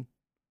chosen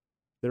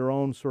their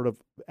own sort of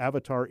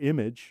avatar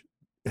image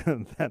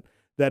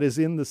that is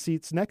in the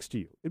seats next to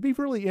you. It'd be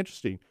really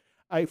interesting.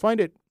 I find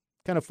it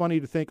kind of funny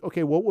to think,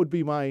 okay, what would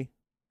be my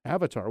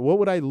avatar? What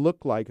would I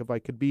look like if I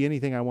could be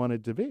anything I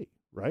wanted to be,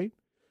 right?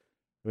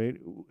 I mean,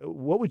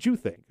 what would you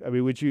think? I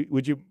mean, would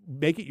you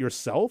make it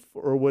yourself,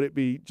 or would it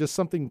be just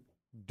something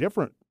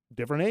different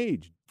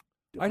age?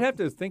 I'd have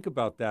to think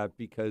about that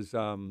because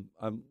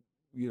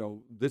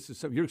this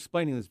is you're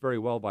explaining this very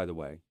well, by the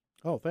way.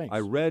 Oh, thanks. I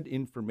read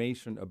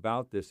information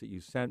about this that you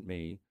sent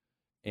me,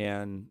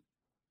 and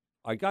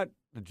I got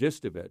the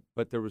gist of it,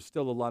 but there was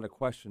still a lot of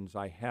questions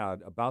I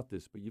had about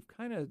this. But you've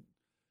kind of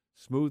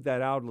smoothed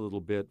that out a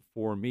little bit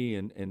for me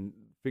and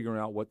figuring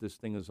out what this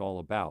thing is all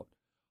about.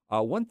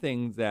 One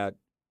thing that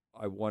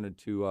I wanted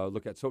to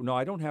look at, so no,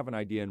 I don't have an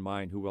idea in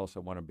mind who else I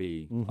want to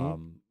be,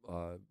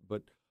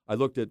 but I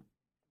looked at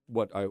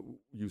what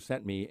you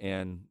sent me,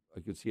 and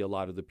I could see a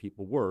lot of the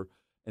people were,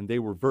 and they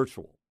were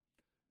virtual.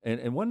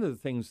 And one of the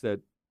things that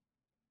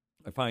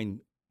I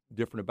find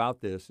different about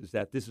this is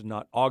that this is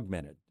not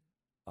augmented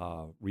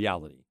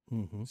reality.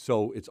 Mm-hmm.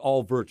 So it's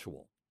all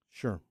virtual.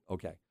 Sure.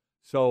 Okay.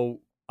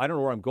 So I don't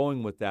know where I'm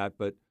going with that,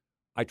 but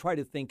I try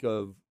to think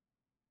of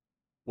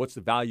what's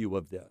the value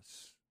of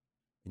this.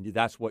 And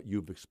that's what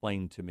you've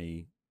explained to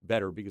me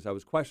better, because I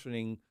was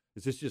questioning,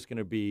 is this just going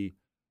to be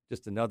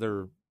just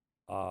another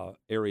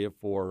area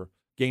for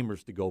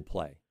gamers to go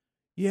play?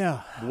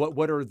 Yeah.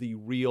 What are the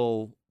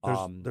real...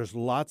 There's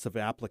lots of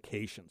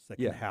applications that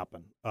can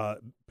happen,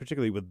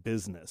 particularly with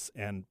business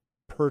and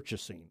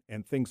purchasing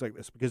and things like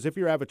this. Because if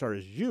your avatar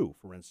is you,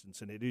 for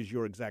instance, and it is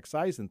your exact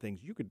size and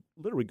things, you could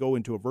literally go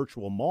into a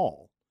virtual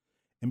mall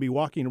and be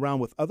walking around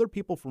with other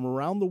people from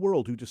around the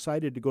world who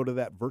decided to go to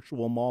that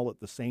virtual mall at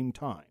the same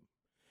time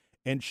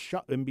and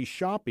be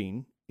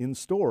shopping in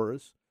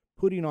stores,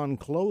 putting on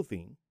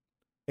clothing,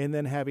 and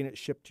then having it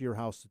shipped to your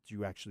house that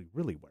you actually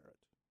really wear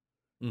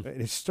it. Mm.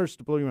 And it starts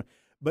to blow your mind.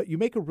 But you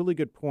make a really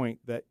good point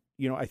that,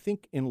 I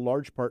think in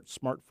large part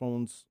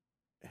smartphones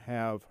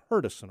have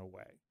hurt us in a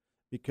way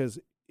because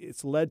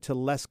it's led to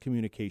less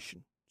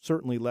communication,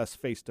 certainly less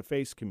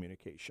face-to-face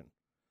communication,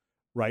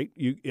 right?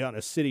 You on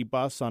a city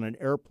bus, on an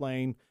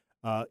airplane,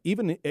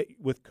 even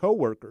with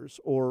coworkers,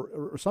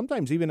 or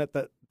sometimes even at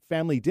the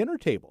family dinner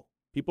table,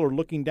 people are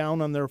looking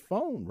down on their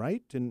phone,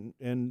 right?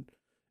 And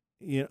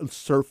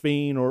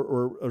surfing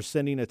or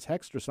sending a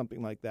text or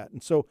something like that.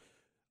 And so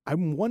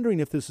I'm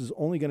wondering if this is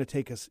only going to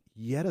take us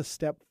yet a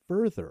step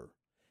further.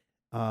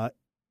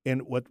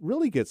 And what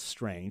really gets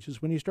strange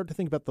is when you start to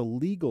think about the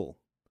legal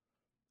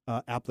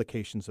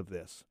applications of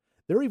this.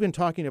 They're even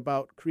talking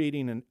about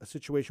creating a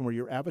situation where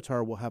your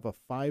avatar will have a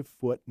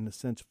 5-foot, in a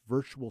sense,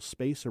 virtual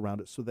space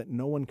around it so that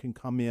no one can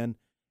come in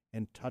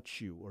and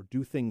touch you or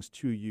do things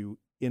to you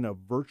in a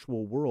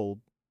virtual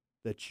world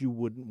that you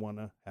wouldn't want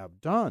to have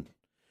done.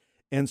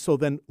 And so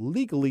then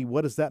legally,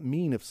 what does that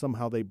mean if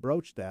somehow they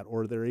broach that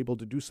or they're able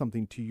to do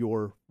something to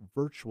your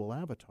virtual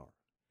avatar?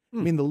 I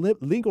mean, the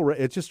legal,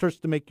 it just starts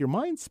to make your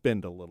mind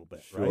spin a little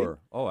bit, right? Sure.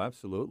 Oh,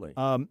 absolutely.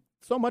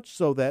 So much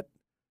so that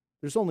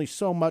there's only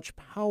so much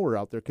power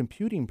out there,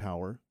 computing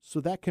power,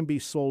 so that can be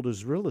sold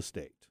as real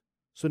estate.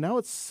 So now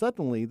it's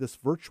suddenly this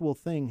virtual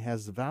thing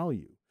has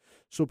value.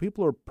 So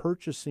people are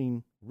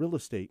purchasing real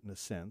estate in a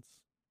sense,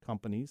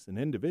 companies and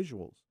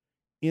individuals,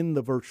 in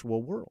the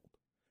virtual world.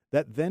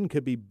 That then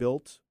could be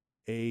built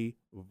a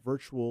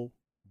virtual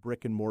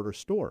brick and mortar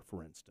store,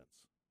 for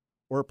instance,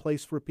 or a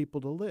place for people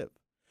to live.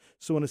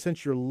 So in a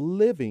sense, you're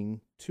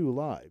living two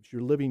lives.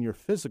 You're living your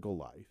physical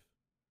life,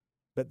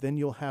 but then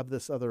you'll have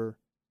this other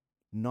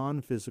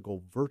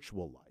non-physical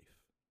virtual life.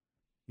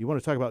 You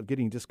want to talk about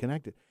getting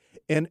disconnected.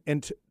 And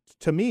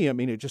to me, I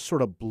mean, it just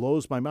sort of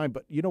blows my mind.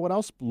 But you know what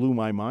else blew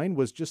my mind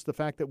was just the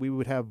fact that we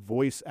would have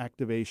voice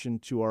activation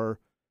to our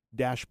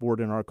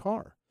dashboard in our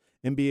car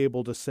and be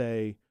able to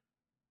say,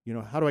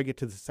 how do I get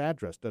to this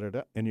address?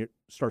 And it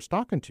starts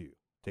talking to you.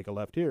 Take a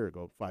left here,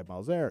 go 5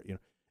 miles there.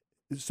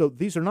 So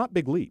these are not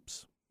big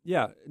leaps.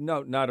 Yeah,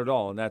 no, not at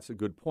all. And that's a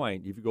good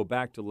point. If you go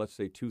back to, let's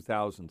say,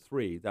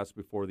 2003, that's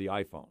before the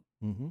iPhone.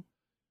 Mm-hmm.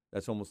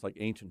 That's almost like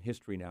ancient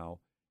history now.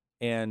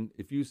 And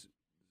if you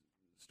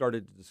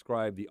started to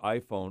describe the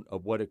iPhone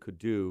of what it could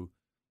do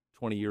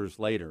 20 years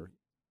later,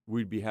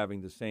 we'd be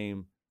having the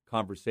same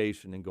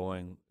conversation and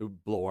going, it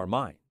would blow our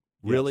mind.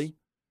 Yes. Really?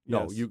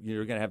 No, Yes.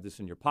 you're going to have this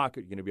in your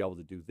pocket. You're going to be able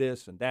to do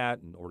this and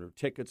that and order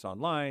tickets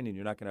online, and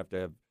you're not going to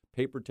have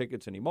paper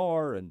tickets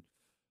anymore, and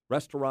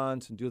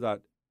restaurants and do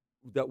that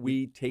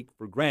we take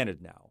for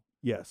granted now.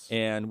 Yes.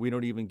 And we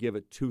don't even give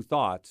it two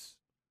thoughts.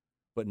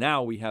 But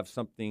now we have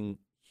something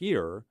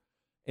here,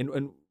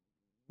 and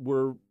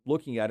we're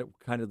looking at it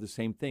kind of the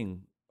same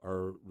thing.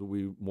 Are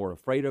we more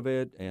afraid of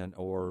it,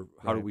 or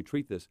how do we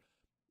treat this?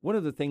 One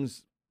of the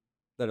things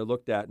that I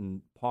looked at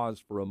and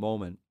paused for a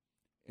moment,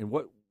 and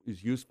what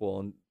is useful,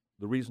 and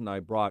the reason I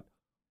brought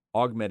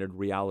augmented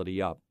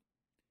reality up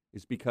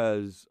is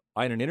because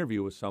I had an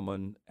interview with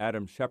someone,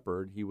 Adam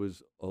Shepard. He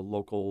was a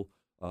local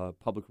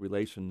public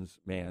relations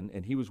man,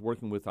 and he was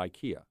working with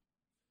IKEA.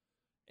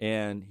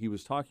 And he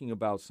was talking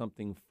about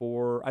something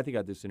I think I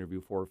had this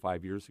interview 4 or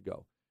 5 years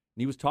ago.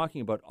 And he was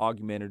talking about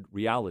augmented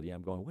reality.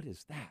 I'm going, what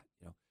is that?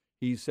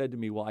 He said to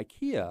me, well,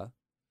 IKEA,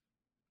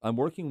 I'm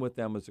working with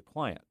them as a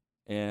client,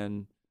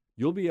 and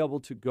you'll be able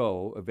to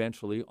go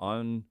eventually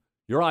on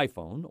your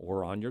iPhone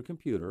or on your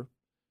computer.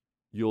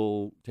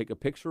 You'll take a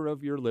picture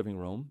of your living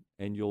room,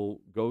 and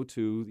you'll go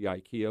to the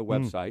IKEA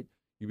website.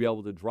 You'll be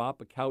able to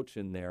drop a couch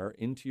in there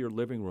into your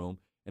living room,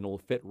 and it will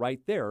fit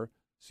right there,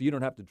 so you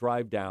don't have to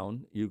drive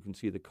down. You can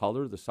see the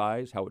color, the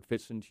size, how it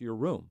fits into your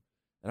room.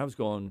 And I was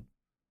going,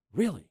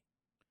 really?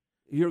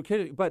 You're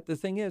kidding? But the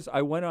thing is,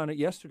 I went on it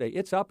yesterday.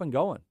 It's up and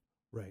going.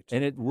 Right.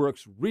 And it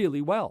works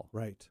really well.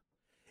 Right.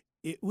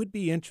 It would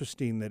be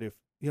interesting that if,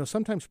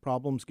 sometimes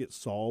problems get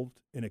solved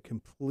in a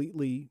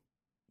completely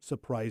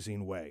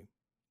surprising way.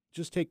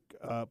 Just take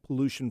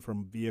pollution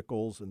from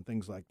vehicles and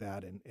things like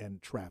that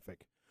and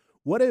traffic.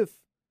 What if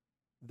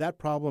that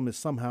problem is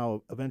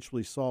somehow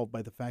eventually solved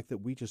by the fact that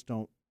we just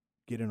don't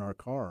get in our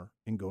car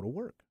and go to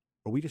work,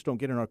 or we just don't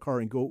get in our car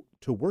and go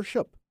to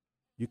worship?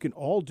 You can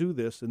all do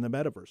this in the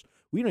metaverse.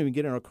 We don't even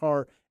get in our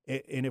car,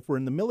 and if we're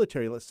in the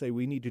military, let's say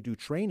we need to do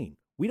training,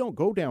 we don't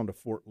go down to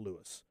Fort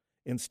Lewis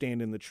and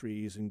stand in the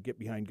trees and get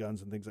behind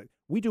guns and things like that.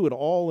 We do it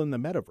all in the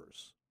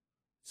metaverse.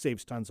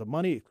 Saves tons of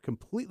money. It can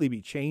completely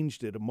be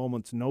changed at a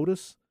moment's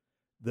notice.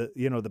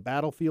 The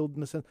battlefield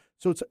in a sense.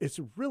 So it's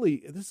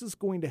really, this is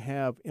going to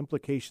have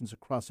implications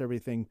across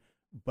everything.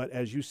 But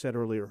as you said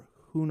earlier,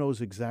 who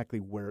knows exactly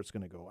where it's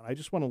going to go? And I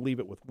just want to leave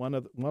it with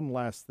one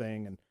last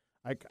thing. And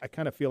I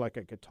kind of feel like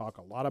I could talk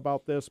a lot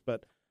about this,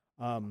 but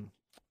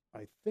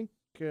I think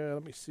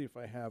let me see if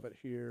I have it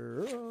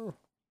here. Oh,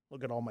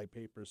 look at all my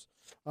papers.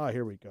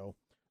 Here we go.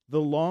 The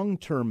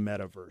long-term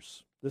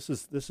metaverse. This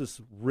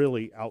is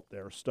really out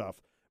there stuff.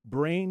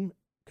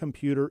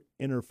 Brain-computer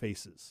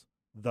interfaces.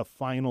 The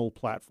final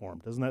platform.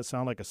 Doesn't that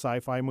sound like a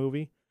sci-fi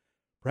movie?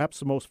 Perhaps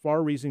the most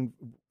far-reaching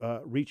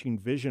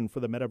vision for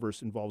the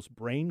metaverse involves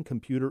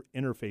brain-computer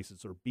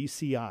interfaces, or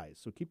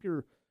BCIs. So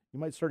you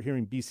might start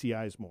hearing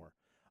BCIs more.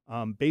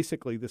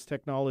 Basically, this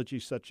technology,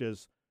 such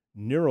as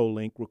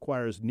Neuralink,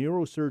 requires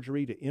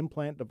neurosurgery to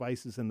implant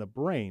devices in the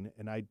brain,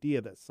 an idea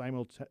that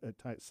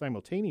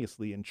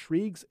simultaneously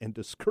intrigues and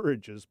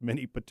discourages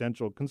many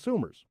potential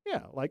consumers.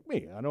 Yeah, like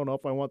me. I don't know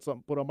if I want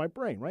something put on my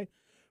brain, right?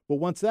 But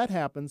once that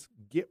happens,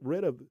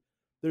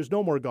 there's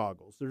no more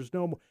goggles. There's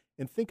no more,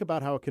 and think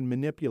about how it can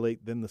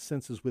manipulate then the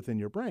senses within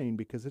your brain,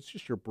 because it's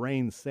just your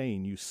brain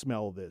saying you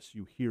smell this,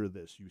 you hear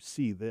this, you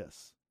see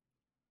this.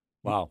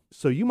 Wow.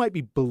 So you might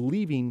be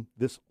believing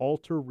this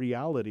alter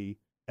reality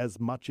as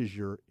much as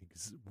your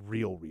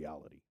real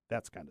reality.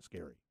 That's kind of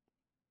scary.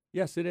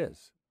 Yes, it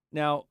is.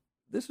 Now,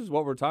 this is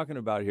what we're talking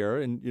about here,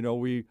 and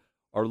we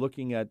are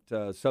looking at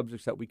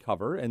subjects that we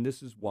cover, and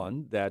this is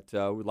one that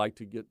we'd like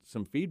to get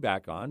some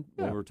feedback on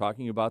when we're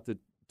talking about the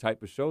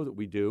type of show that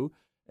we do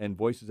and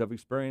Voices of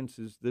Experience.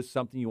 Is this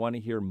something you want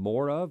to hear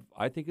more of?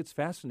 I think it's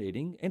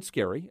fascinating and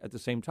scary at the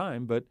same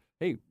time, but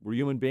hey, we're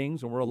human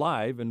beings and we're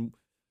alive, and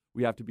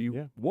we have to be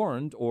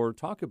warned or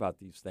talk about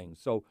these things.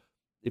 So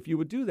if you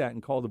would do that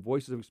and call the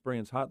Voices of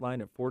Experience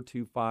hotline at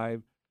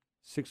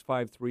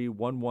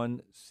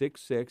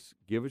 425-653-1166,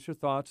 give us your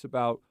thoughts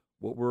about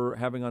what we're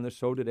having on the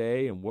show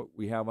today and what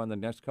we have on the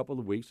next couple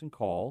of weeks, and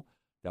call.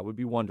 That would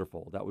be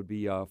wonderful. That would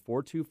be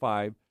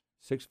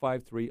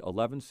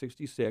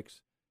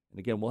 425-653-1166. And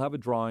again, we'll have a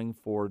drawing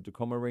for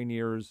Tacoma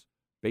Rainier's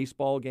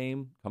baseball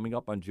game coming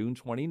up on June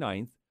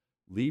 29th.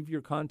 Leave your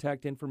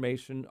contact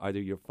information,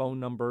 either your phone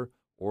number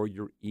or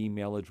your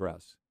email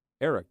address.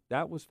 Eric,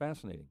 that was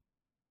fascinating.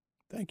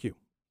 Thank you.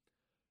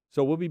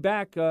 So we'll be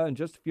back in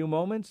just a few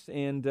moments,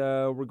 and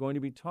we're going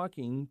to be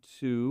talking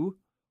to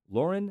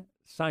Lauren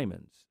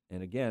Simons.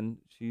 And again,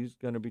 she's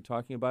going to be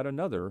talking about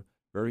another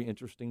very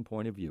interesting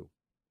point of view.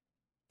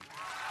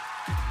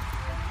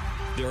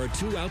 There are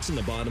 2 outs in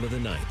the bottom of the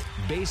 9th.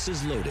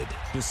 Bases loaded.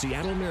 The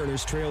Seattle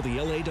Mariners trail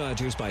the LA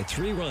Dodgers by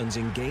 3 runs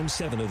in Game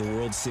 7 of the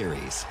World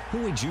Series. Who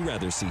would you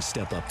rather see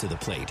step up to the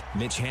plate?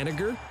 Mitch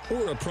Haniger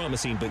or a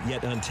promising but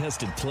yet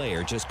untested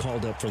player just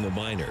called up from the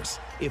minors?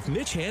 If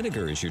Mitch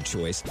Haniger is your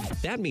choice,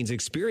 that means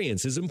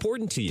experience is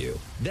important to you.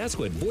 That's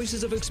what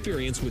Voices of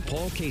Experience with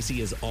Paul Casey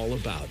is all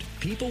about.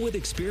 People with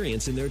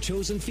experience in their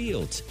chosen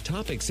fields.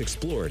 Topics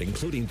explored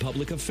including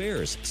public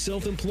affairs,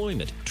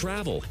 self-employment,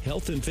 travel,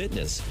 health and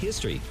fitness,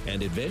 history,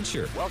 and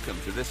adventure. Welcome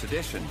to this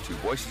edition to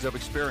Voices of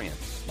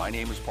Experience. My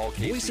name is Paul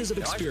Casey. Voices of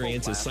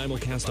Experience is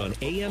simulcast on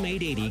AM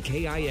 880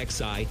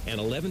 KIXI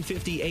and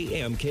 1150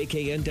 AM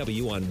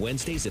KKNW on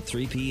Wednesdays at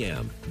 3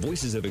 p.m.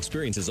 Voices of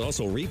Experience is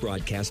also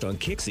rebroadcast on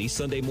Kixie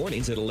Sunday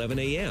mornings at 11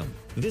 a.m.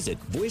 Visit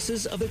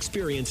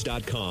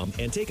voicesofexperience.com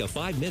and take a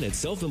 5-minute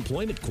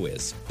self-employment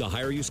quiz. The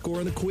higher you score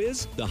on the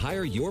quiz, the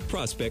higher your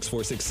prospects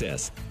for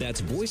success.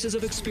 That's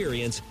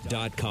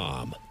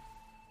voicesofexperience.com.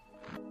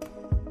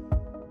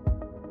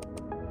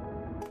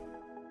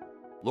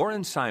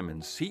 Lauren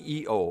Simons,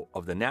 CEO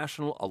of the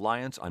National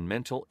Alliance on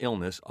Mental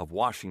Illness of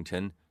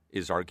Washington,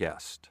 is our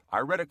guest. I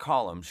read a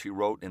column she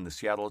wrote in the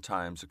Seattle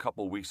Times a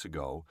couple weeks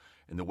ago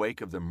in the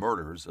wake of the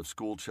murders of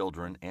school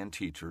children and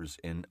teachers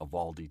in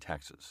Uvalde,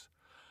 Texas.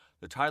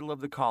 The title of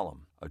the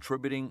column,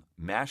 Attributing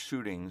Mass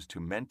Shootings to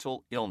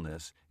Mental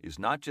Illness, is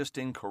not just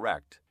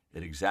incorrect,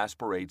 it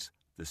exasperates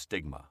the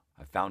stigma.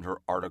 I found her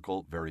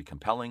article very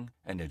compelling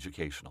and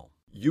educational.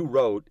 You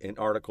wrote an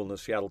article in the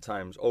Seattle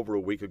Times over a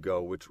week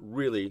ago, which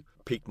really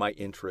piqued my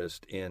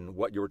interest in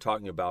what you were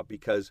talking about,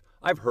 because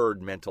I've heard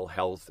mental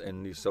health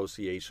and the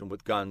association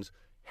with guns,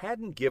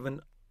 hadn't given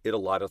it a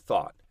lot of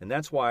thought. And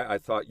that's why I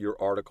thought your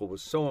article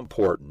was so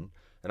important.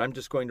 And I'm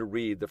just going to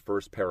read the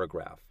first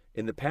paragraph.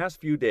 In the past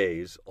few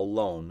days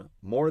alone,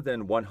 more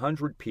than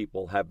 100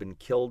 people have been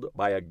killed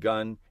by a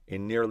gun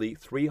in nearly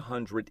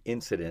 300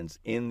 incidents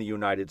in the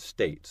United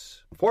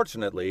States.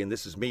 Unfortunately, and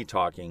this is me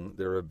talking,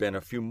 there have been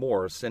a few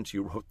more since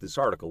you wrote this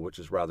article, which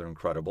is rather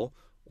incredible,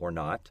 or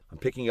not. I'm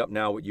picking up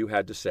now what you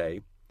had to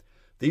say.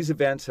 These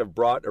events have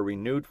brought a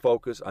renewed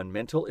focus on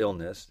mental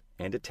illness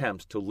and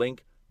attempts to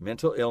link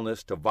mental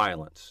illness to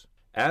violence.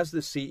 As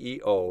the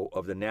CEO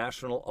of the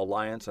National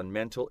Alliance on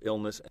Mental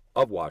Illness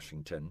of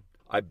Washington,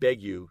 I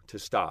beg you to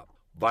stop.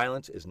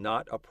 Violence is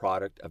not a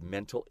product of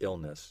mental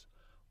illness.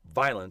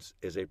 Violence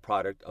is a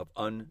product of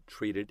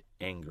untreated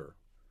anger.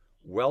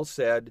 Well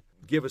said.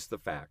 Give us the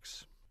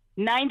facts.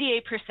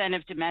 98%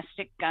 of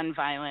domestic gun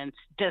violence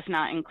does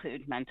not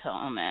include mental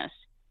illness.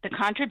 The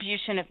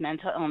contribution of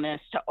mental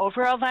illness to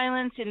overall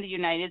violence in the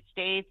United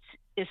States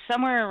is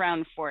somewhere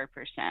around 4%.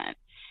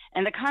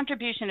 And the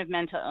contribution of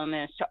mental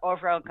illness to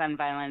overall gun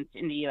violence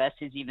in the U.S.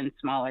 is even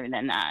smaller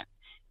than that.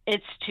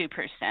 It's 2%.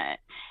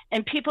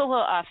 And people will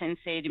often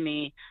say to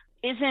me,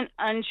 isn't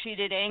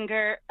untreated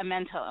anger a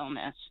mental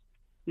illness?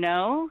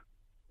 No.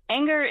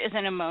 Anger is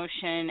an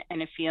emotion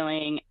and a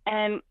feeling,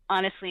 and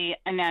honestly,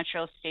 a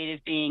natural state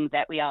of being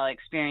that we all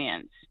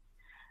experience.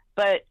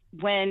 But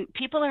when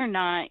people are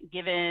not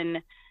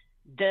given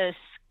the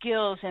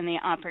skills and the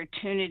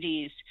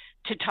opportunities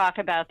to talk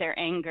about their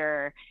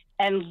anger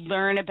and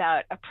learn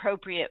about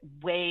appropriate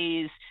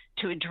ways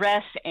to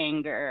address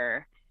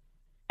anger,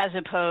 as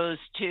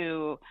opposed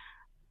to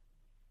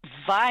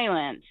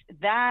violence,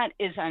 that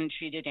is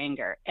untreated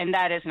anger, and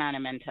that is not a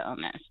mental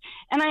illness.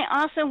 And I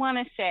also want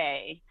to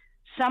say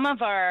some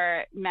of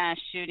our mass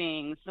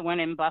shootings, the one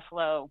in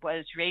Buffalo,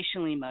 was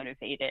racially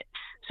motivated.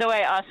 So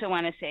I also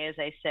want to say, as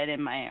I said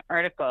in my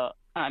article,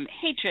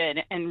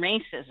 hatred and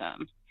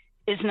racism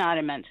is not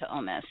a mental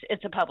illness.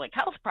 It's a public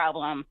health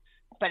problem,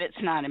 but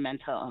it's not a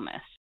mental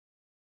illness.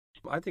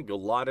 I think a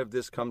lot of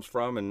this comes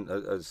from, and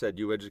as I said,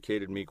 you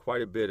educated me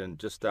quite a bit in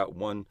just that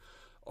one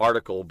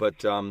article,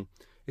 but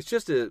it's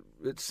just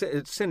it's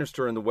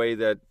sinister in the way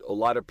that a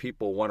lot of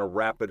people want to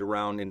wrap it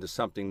around into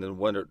something than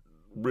what it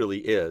really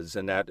is,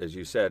 and that, as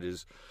you said,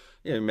 is,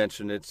 you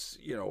mentioned it's,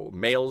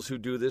 males who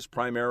do this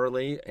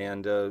primarily,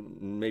 and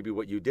maybe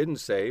what you didn't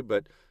say,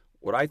 but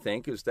what I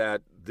think is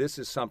that this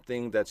is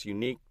something that's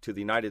unique to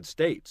the United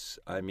States.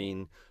 I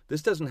mean,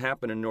 this doesn't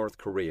happen in North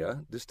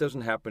Korea, this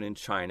doesn't happen in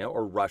China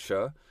or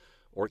Russia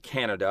or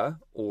Canada,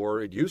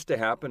 or it used to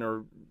happen,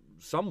 or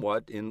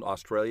somewhat in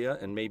Australia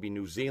and maybe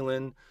New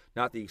Zealand,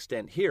 not the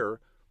extent here,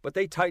 but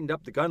they tightened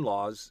up the gun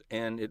laws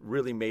and it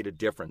really made a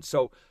difference.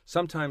 So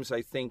sometimes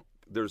I think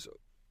there's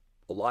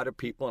a lot of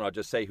people, and I'll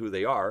just say who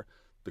they are,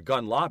 the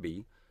gun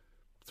lobby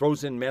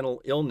throws in mental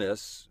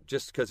illness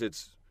just because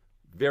it's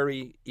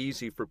very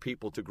easy for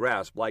people to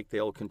grasp, like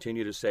they'll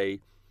continue to say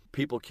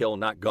people kill,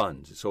 not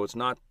guns. So it's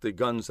not the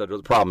guns that are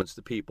the problem, it's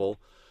the people.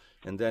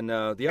 And then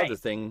the other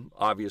thing,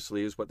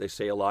 obviously, is what they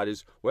say a lot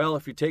is, well,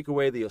 if you take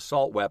away the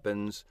assault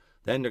weapons,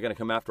 then they're going to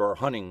come after our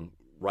hunting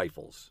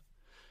rifles.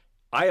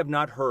 I have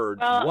not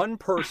heard one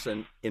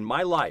person in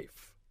my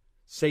life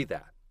say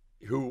that,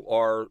 who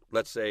are,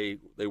 let's say,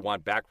 they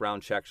want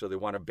background checks or they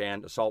want to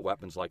ban assault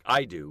weapons like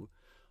I do.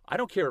 I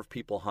don't care if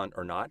people hunt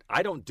or not.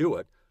 I don't do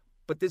it,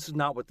 but this is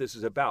not what this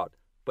is about.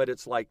 But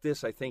it's like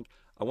this. I think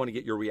I want to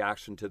get your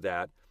reaction to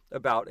that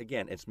about,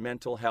 again, it's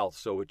mental health.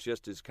 So it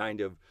just is kind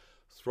of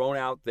thrown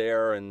out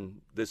there,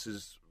 and this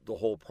is the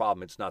whole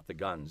problem. It's not the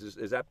guns.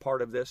 Is that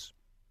part of this?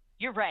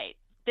 You're right.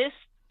 This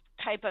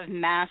type of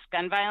mass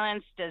gun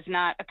violence does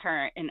not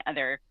occur in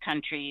other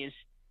countries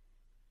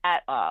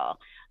at all.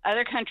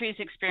 Other countries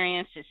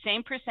experience the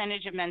same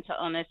percentage of mental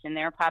illness in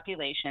their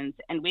populations,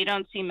 and we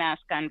don't see mass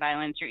gun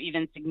violence or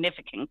even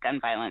significant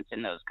gun violence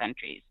in those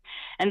countries.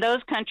 And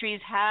those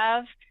countries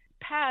have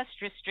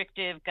passed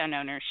restrictive gun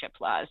ownership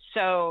laws.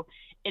 So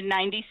in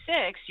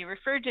 96, you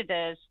referred to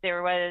this,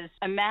 there was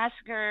a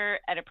massacre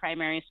at a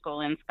primary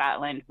school in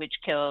Scotland which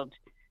killed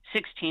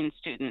 16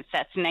 students.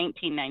 That's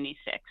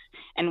 1996,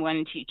 and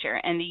one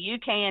teacher. And the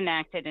UK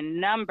enacted a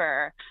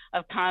number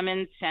of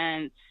common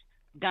sense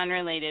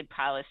gun-related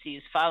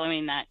policies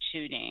following that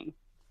shooting.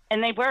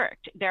 And they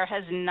worked. There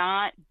has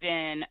not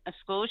been a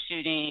school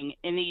shooting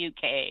in the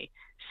UK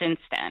since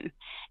then.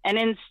 And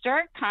in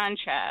stark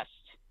contrast,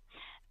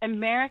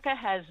 America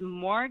has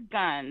more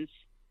guns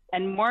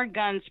and more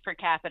guns per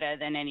capita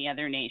than any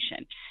other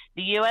nation.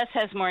 The U.S.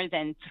 has more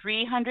than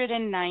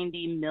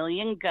 390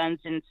 million guns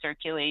in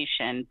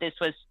circulation. This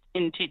was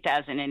in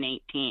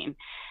 2018.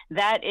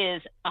 That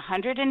is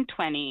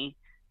 120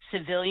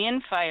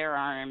 civilian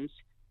firearms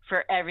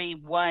for every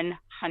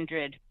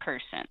 100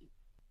 person.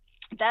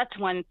 That's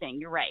one thing.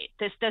 You're right.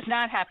 This does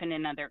not happen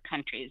in other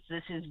countries.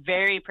 This is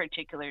very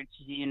particular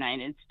to the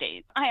United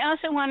States. I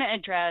also want to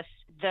address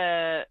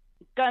the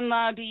gun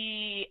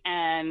lobby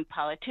and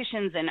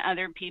politicians and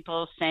other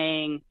people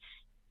saying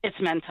it's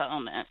mental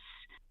illness.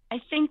 I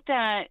think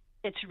that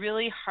it's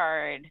really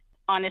hard,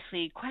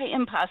 honestly, quite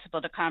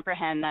impossible to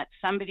comprehend that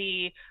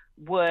somebody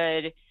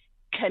would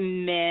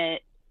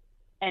commit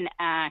an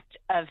act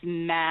of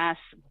mass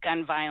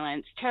gun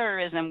violence,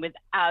 terrorism,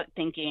 without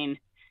thinking,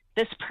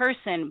 this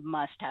person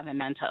must have a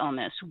mental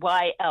illness.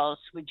 Why else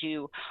would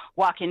you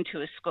walk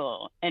into a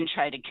school and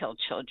try to kill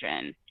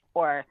children,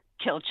 or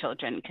kill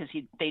children because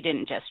they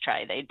didn't just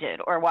try, they did,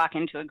 or walk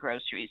into a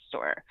grocery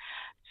store?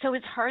 So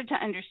it's hard to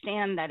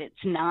understand that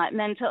it's not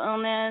mental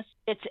illness,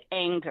 it's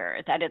anger,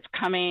 that it's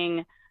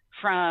coming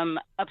from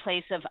a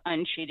place of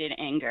untreated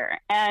anger.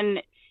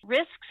 And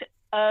risks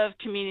of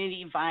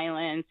community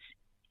violence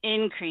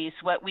increase.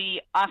 What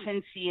we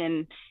often see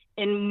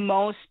in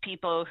most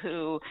people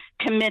who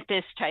commit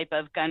this type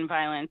of gun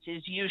violence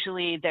is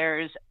usually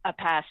there's a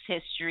past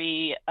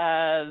history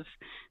of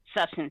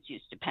substance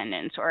use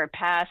dependence, or a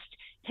past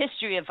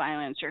history of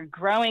violence, or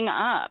growing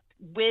up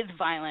with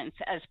violence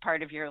as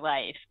part of your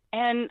life.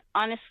 And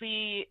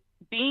honestly,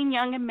 being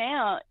young and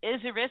male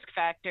is a risk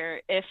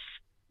factor if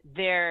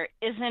there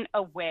isn't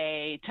a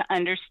way to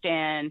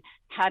understand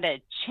how to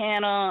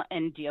channel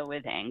and deal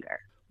with anger.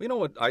 You know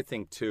what I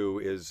think,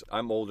 too, is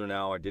I'm older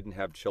now. I didn't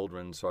have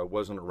children, so I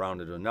wasn't around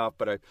it enough.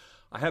 But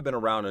I have been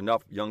around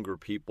enough younger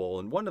people.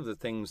 And one of the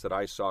things that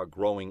I saw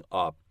growing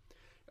up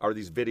are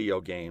these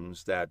video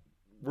games that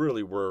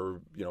really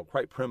were,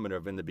 quite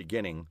primitive in the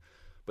beginning,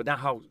 but now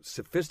how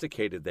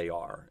sophisticated they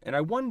are. And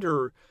I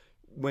wonder,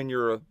 when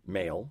you're a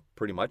male,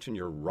 pretty much, and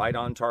you're right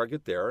on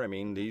target there. I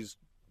mean, these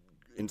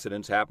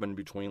incidents happen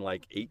between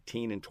like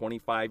 18 and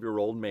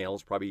 25-year-old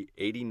males, probably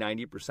 80,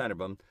 90% of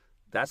them.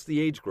 That's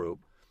the age group.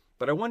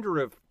 But I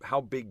wonder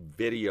how big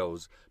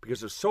videos, because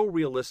they're so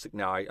realistic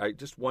now, I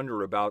just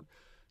wonder about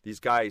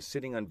these guys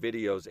sitting on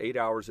videos 8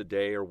 hours a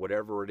day or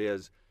whatever it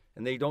is,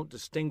 and they don't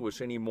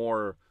distinguish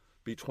anymore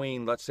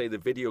between, let's say, the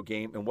video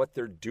game and what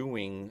they're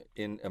doing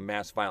in a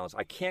mass violence.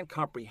 I can't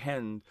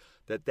comprehend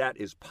that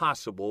is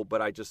possible,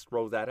 but I just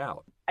throw that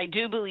out. I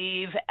do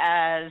believe,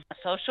 as a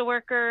social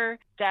worker,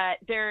 that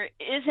there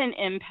is an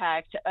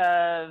impact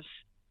of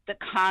the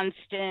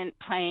constant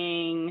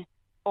playing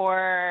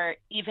or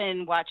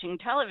even watching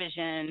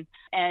television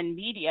and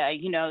media.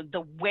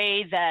 The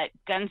way that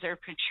guns are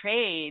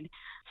portrayed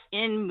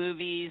in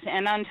movies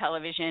and on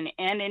television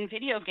and in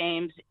video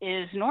games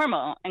is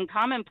normal and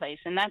commonplace.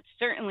 And that's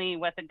certainly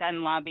what the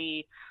gun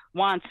lobby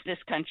wants this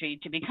country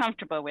to be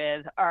comfortable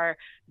with, are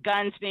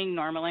guns being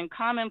normal and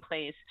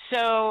commonplace.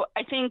 So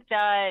I think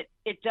that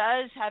it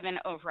does have an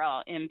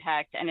overall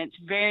impact, and it's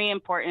very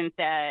important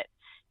that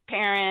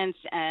parents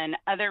and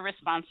other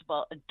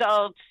responsible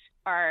adults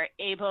are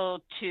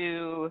able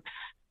to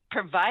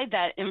provide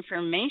that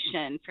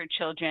information for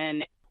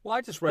children. Well,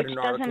 I just read an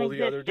article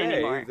the other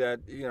day that,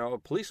 a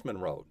policeman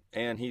wrote,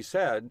 and he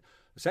said,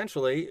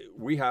 essentially,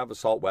 we have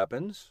assault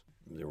weapons.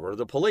 We're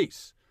the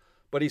police.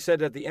 But he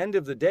said at the end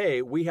of the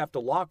day, we have to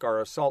lock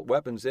our assault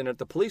weapons in at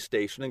the police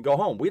station and go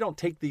home. We don't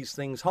take these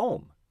things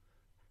home.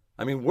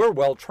 I mean, we're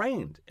well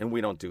trained, and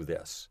we don't do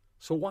this.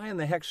 So why in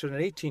the heck should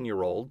an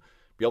 18-year-old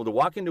be able to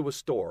walk into a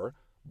store,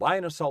 buy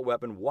an assault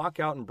weapon, walk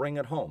out and bring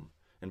it home,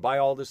 and buy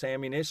all this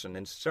ammunition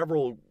and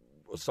several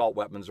assault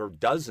weapons, or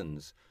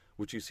dozens,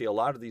 which you see a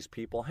lot of these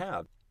people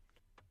have?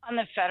 On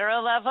the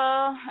federal level,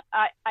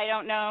 I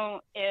don't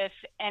know if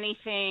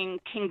anything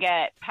can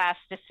get past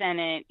the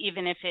Senate,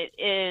 even if it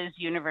is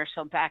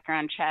universal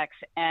background checks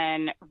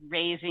and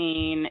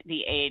raising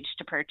the age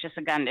to purchase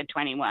a gun to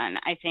 21.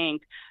 I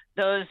think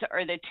those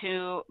are the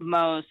two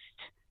most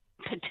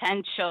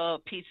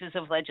potential pieces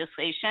of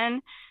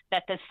legislation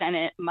that the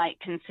Senate might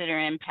consider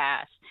and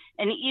pass.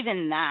 And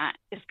even that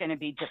is going to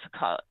be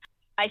difficult.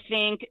 I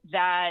think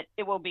that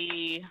it will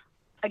be,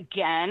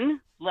 again,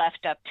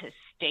 left up to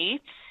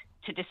states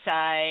to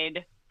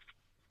decide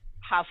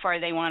how far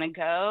they want to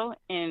go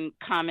in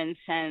common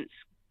sense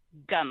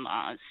gun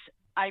laws.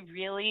 I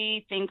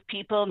really think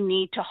people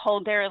need to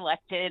hold their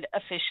elected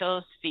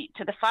officials' feet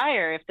to the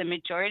fire. If the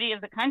majority of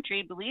the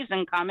country believes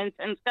in common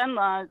sense gun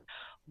laws,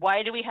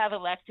 why do we have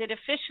elected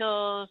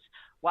officials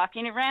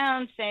walking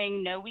around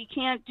saying, no, we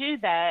can't do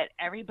that?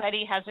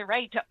 Everybody has a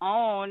right to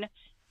own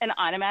an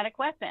automatic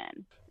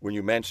weapon. When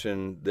you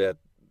mentioned that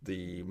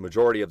the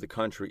majority of the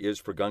country is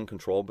for gun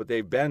control, but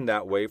they've been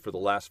that way for the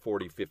last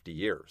 40, 50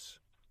 years.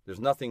 There's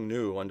nothing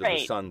new under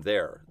the sun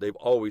there. They've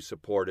always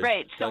supported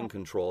gun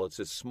control. It's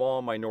a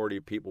small minority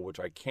of people, which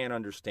I can't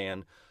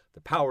understand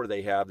the power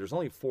they have. There's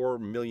only 4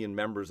 million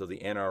members of the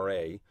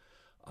NRA.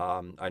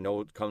 I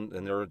know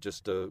and they're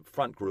just a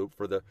front group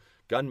for the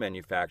gun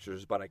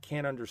manufacturers, but I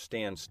can't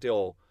understand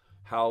still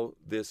how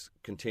this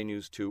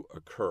continues to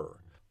occur.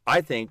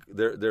 I think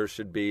there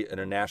should be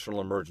a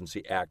National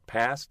Emergency Act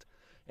passed,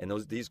 and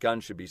these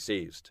guns should be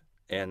seized.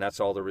 And that's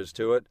all there is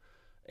to it.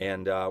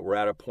 And we're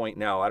at a point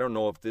now. I don't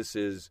know if this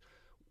is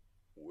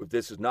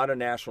not a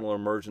national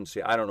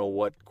emergency. I don't know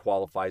what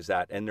qualifies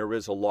that. And there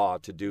is a law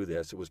to do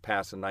this. It was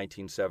passed in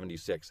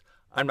 1976.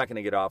 I'm not going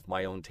to get off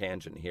my own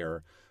tangent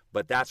here,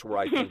 but that's where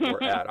I think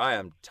we're at. I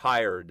am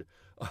tired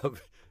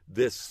of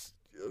this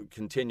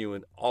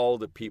continuing. All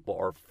the people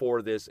are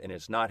for this, and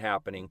it's not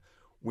happening.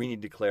 We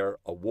need to declare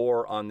a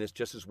war on this,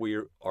 just as we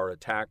are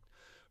attacked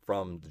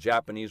from the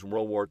Japanese in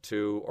World War II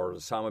or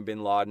Osama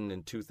bin Laden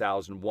in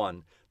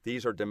 2001.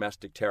 These are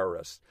domestic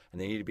terrorists, and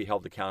they need to be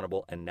held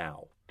accountable, and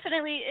now.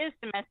 Definitely is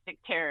domestic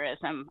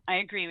terrorism. I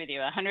agree with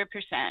you 100%.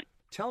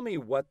 Tell me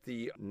what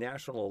the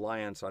National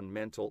Alliance on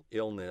Mental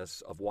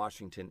Illness of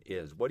Washington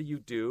is. What do you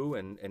do,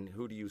 and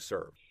who do you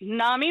serve?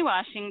 NAMI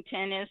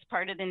Washington is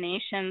part of the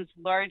nation's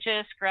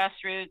largest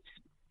grassroots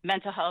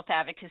mental health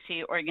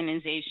advocacy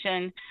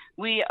organization.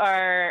 We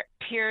are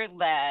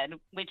peer-led,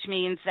 which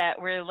means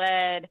that we're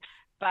led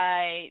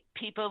by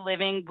people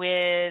living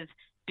with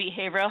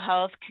behavioral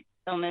health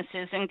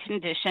illnesses and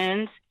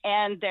conditions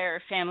and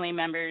their family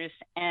members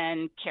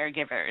and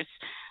caregivers.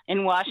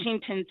 In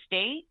Washington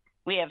State,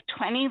 we have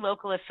 20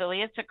 local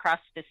affiliates across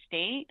the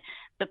state.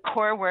 The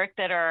core work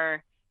that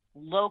our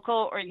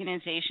local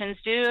organizations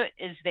do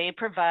is they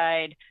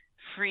provide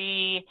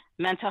free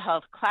mental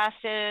health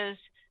classes,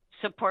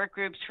 support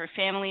groups for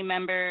family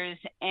members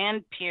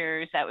and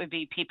peers. That would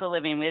be people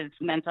living with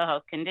mental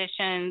health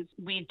conditions.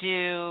 We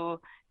do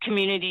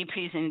community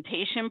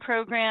presentation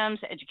programs,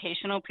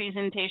 educational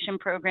presentation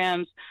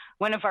programs.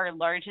 One of our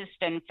largest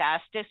and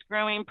fastest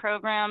growing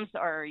programs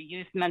are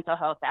youth mental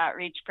health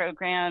outreach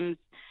programs.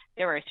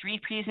 There are 3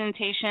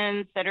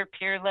 presentations that are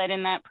peer-led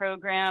in that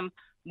program,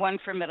 one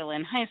for middle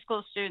and high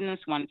school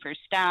students, one for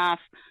staff,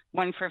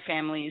 one for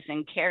families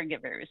and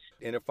caregivers.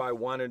 And if I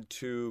wanted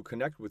to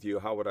connect with you,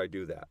 how would I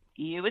do that?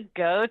 You would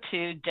go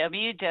to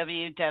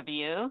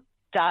www.namiwa,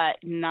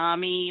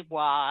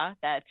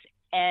 that's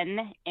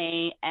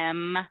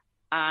NAMIWA.org.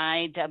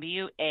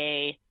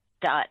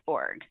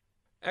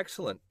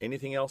 Excellent.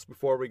 Anything else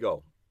before we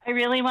go? I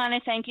really want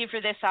to thank you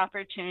for this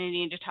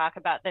opportunity to talk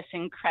about this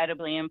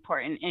incredibly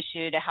important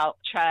issue to help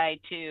try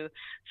to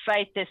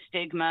fight the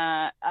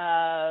stigma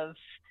of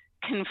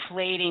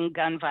conflating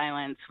gun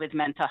violence with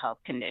mental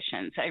health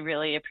conditions. I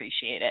really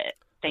appreciate it.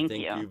 Thank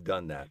you. I think you've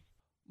done that.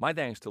 My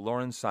thanks to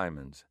Lauren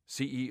Simons,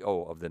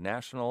 CEO of the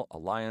National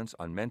Alliance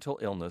on Mental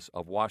Illness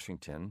of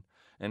Washington,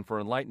 and for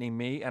enlightening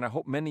me, and I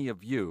hope many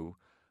of you,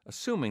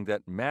 assuming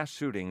that mass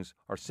shootings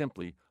are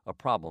simply a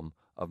problem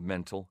of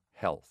mental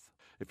health.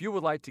 If you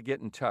would like to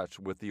get in touch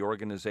with the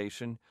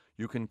organization,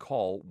 you can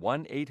call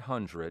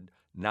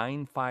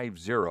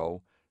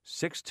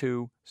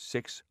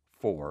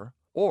 1-800-950-6264,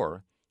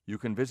 or you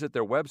can visit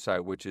their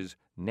website, which is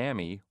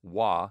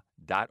namiwa.org.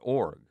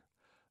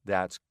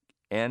 That's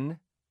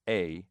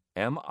NAMIWA.org.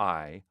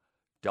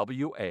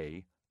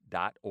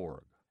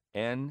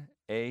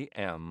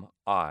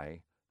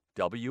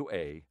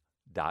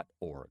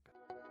 NAMIWA.org.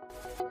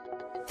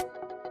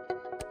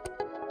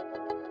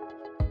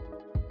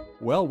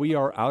 Well, we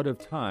are out of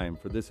time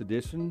for this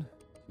edition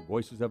of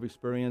Voices of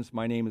Experience.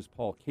 My name is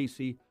Paul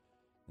Casey,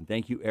 and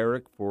thank you,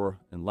 Eric, for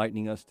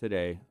enlightening us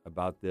today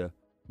about the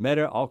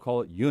I'll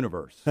call it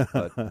universe,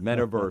 but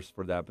metaverse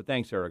for that. But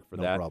thanks, Eric, for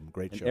that. No problem.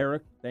 Great show.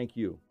 Eric, thank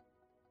you.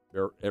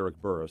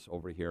 Eric Burris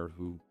over here,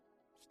 who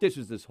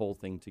stitches this whole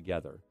thing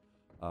together.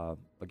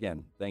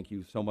 Again, thank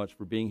you so much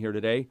for being here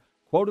today.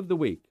 Quote of the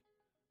week: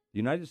 the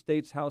United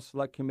States House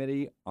Select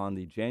Committee on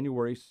the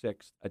January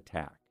 6th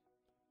attack.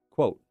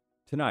 Quote,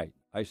 tonight,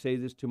 I say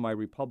this to my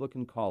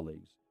Republican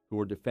colleagues who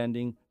are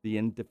defending the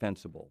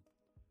indefensible.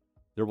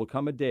 There will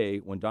come a day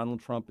when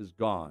Donald Trump is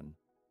gone,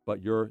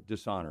 but your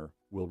dishonor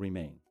will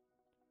remain.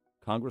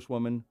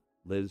 Congresswoman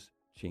Liz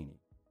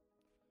Cheney.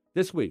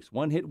 This week's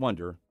One Hit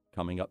Wonder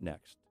coming up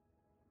next.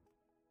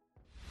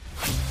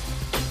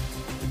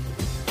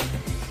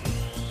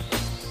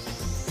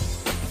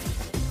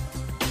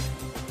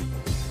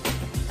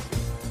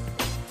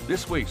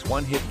 This week's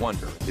One Hit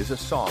Wonder is a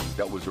song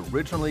that was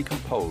originally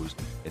composed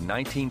in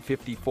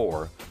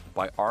 1954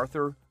 by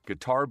Arthur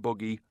Guitar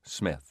Boogie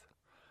Smith.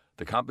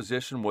 The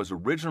composition was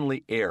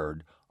originally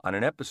aired on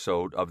an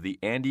episode of The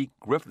Andy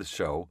Griffith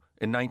Show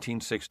in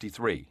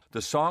 1963.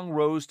 The song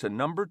rose to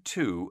number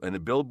 2 in the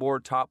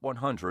Billboard Top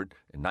 100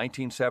 in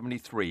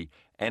 1973,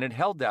 and it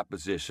held that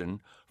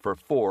position for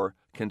 4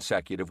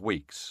 consecutive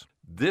weeks.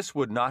 This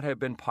would not have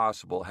been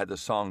possible had the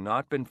song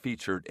not been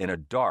featured in a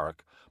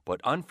dark but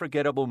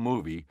unforgettable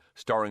movie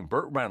starring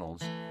Burt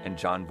Reynolds and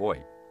Jon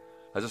Voight.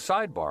 As a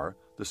sidebar,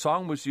 the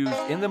song was used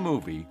in the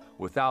movie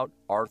without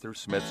Arthur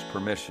Smith's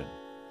permission,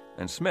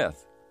 and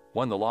Smith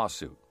won the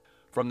lawsuit.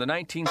 From the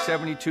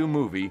 1972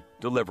 movie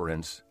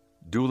Deliverance,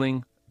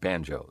 Dueling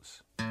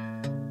Banjos.